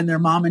Burnett and their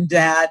mom and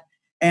dad,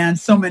 and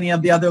so many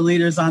of the other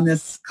leaders on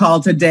this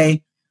call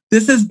today.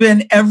 This has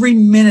been, every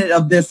minute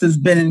of this has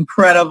been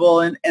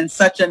incredible, and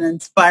such an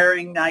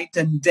inspiring night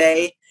and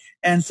day.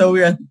 And so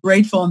we are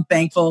grateful and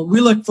thankful.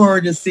 We look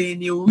forward to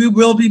seeing you. We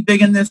will be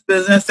big in this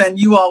business, and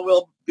you all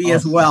will be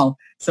as well.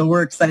 So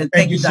we're excited.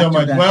 Thank you so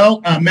much. Ben.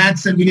 Well, Matt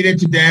said we needed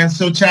to dance.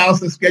 So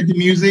Charles, let's get the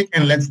music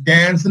and let's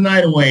dance the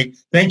night away.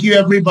 Thank you,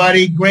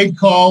 everybody. Great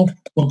call.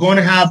 We're going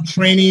to have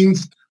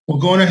trainings. We're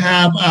going to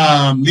have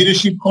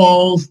leadership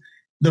calls.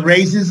 The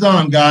race is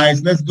on,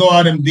 guys. Let's go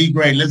out and be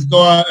great. Let's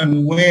go out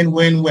and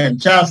win.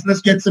 Charles,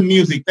 let's get some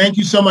music. Thank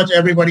you so much,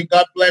 everybody.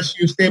 God bless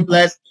you. Stay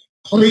blessed.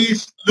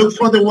 Please look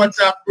for the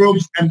WhatsApp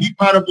groups and be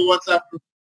part of the WhatsApp group.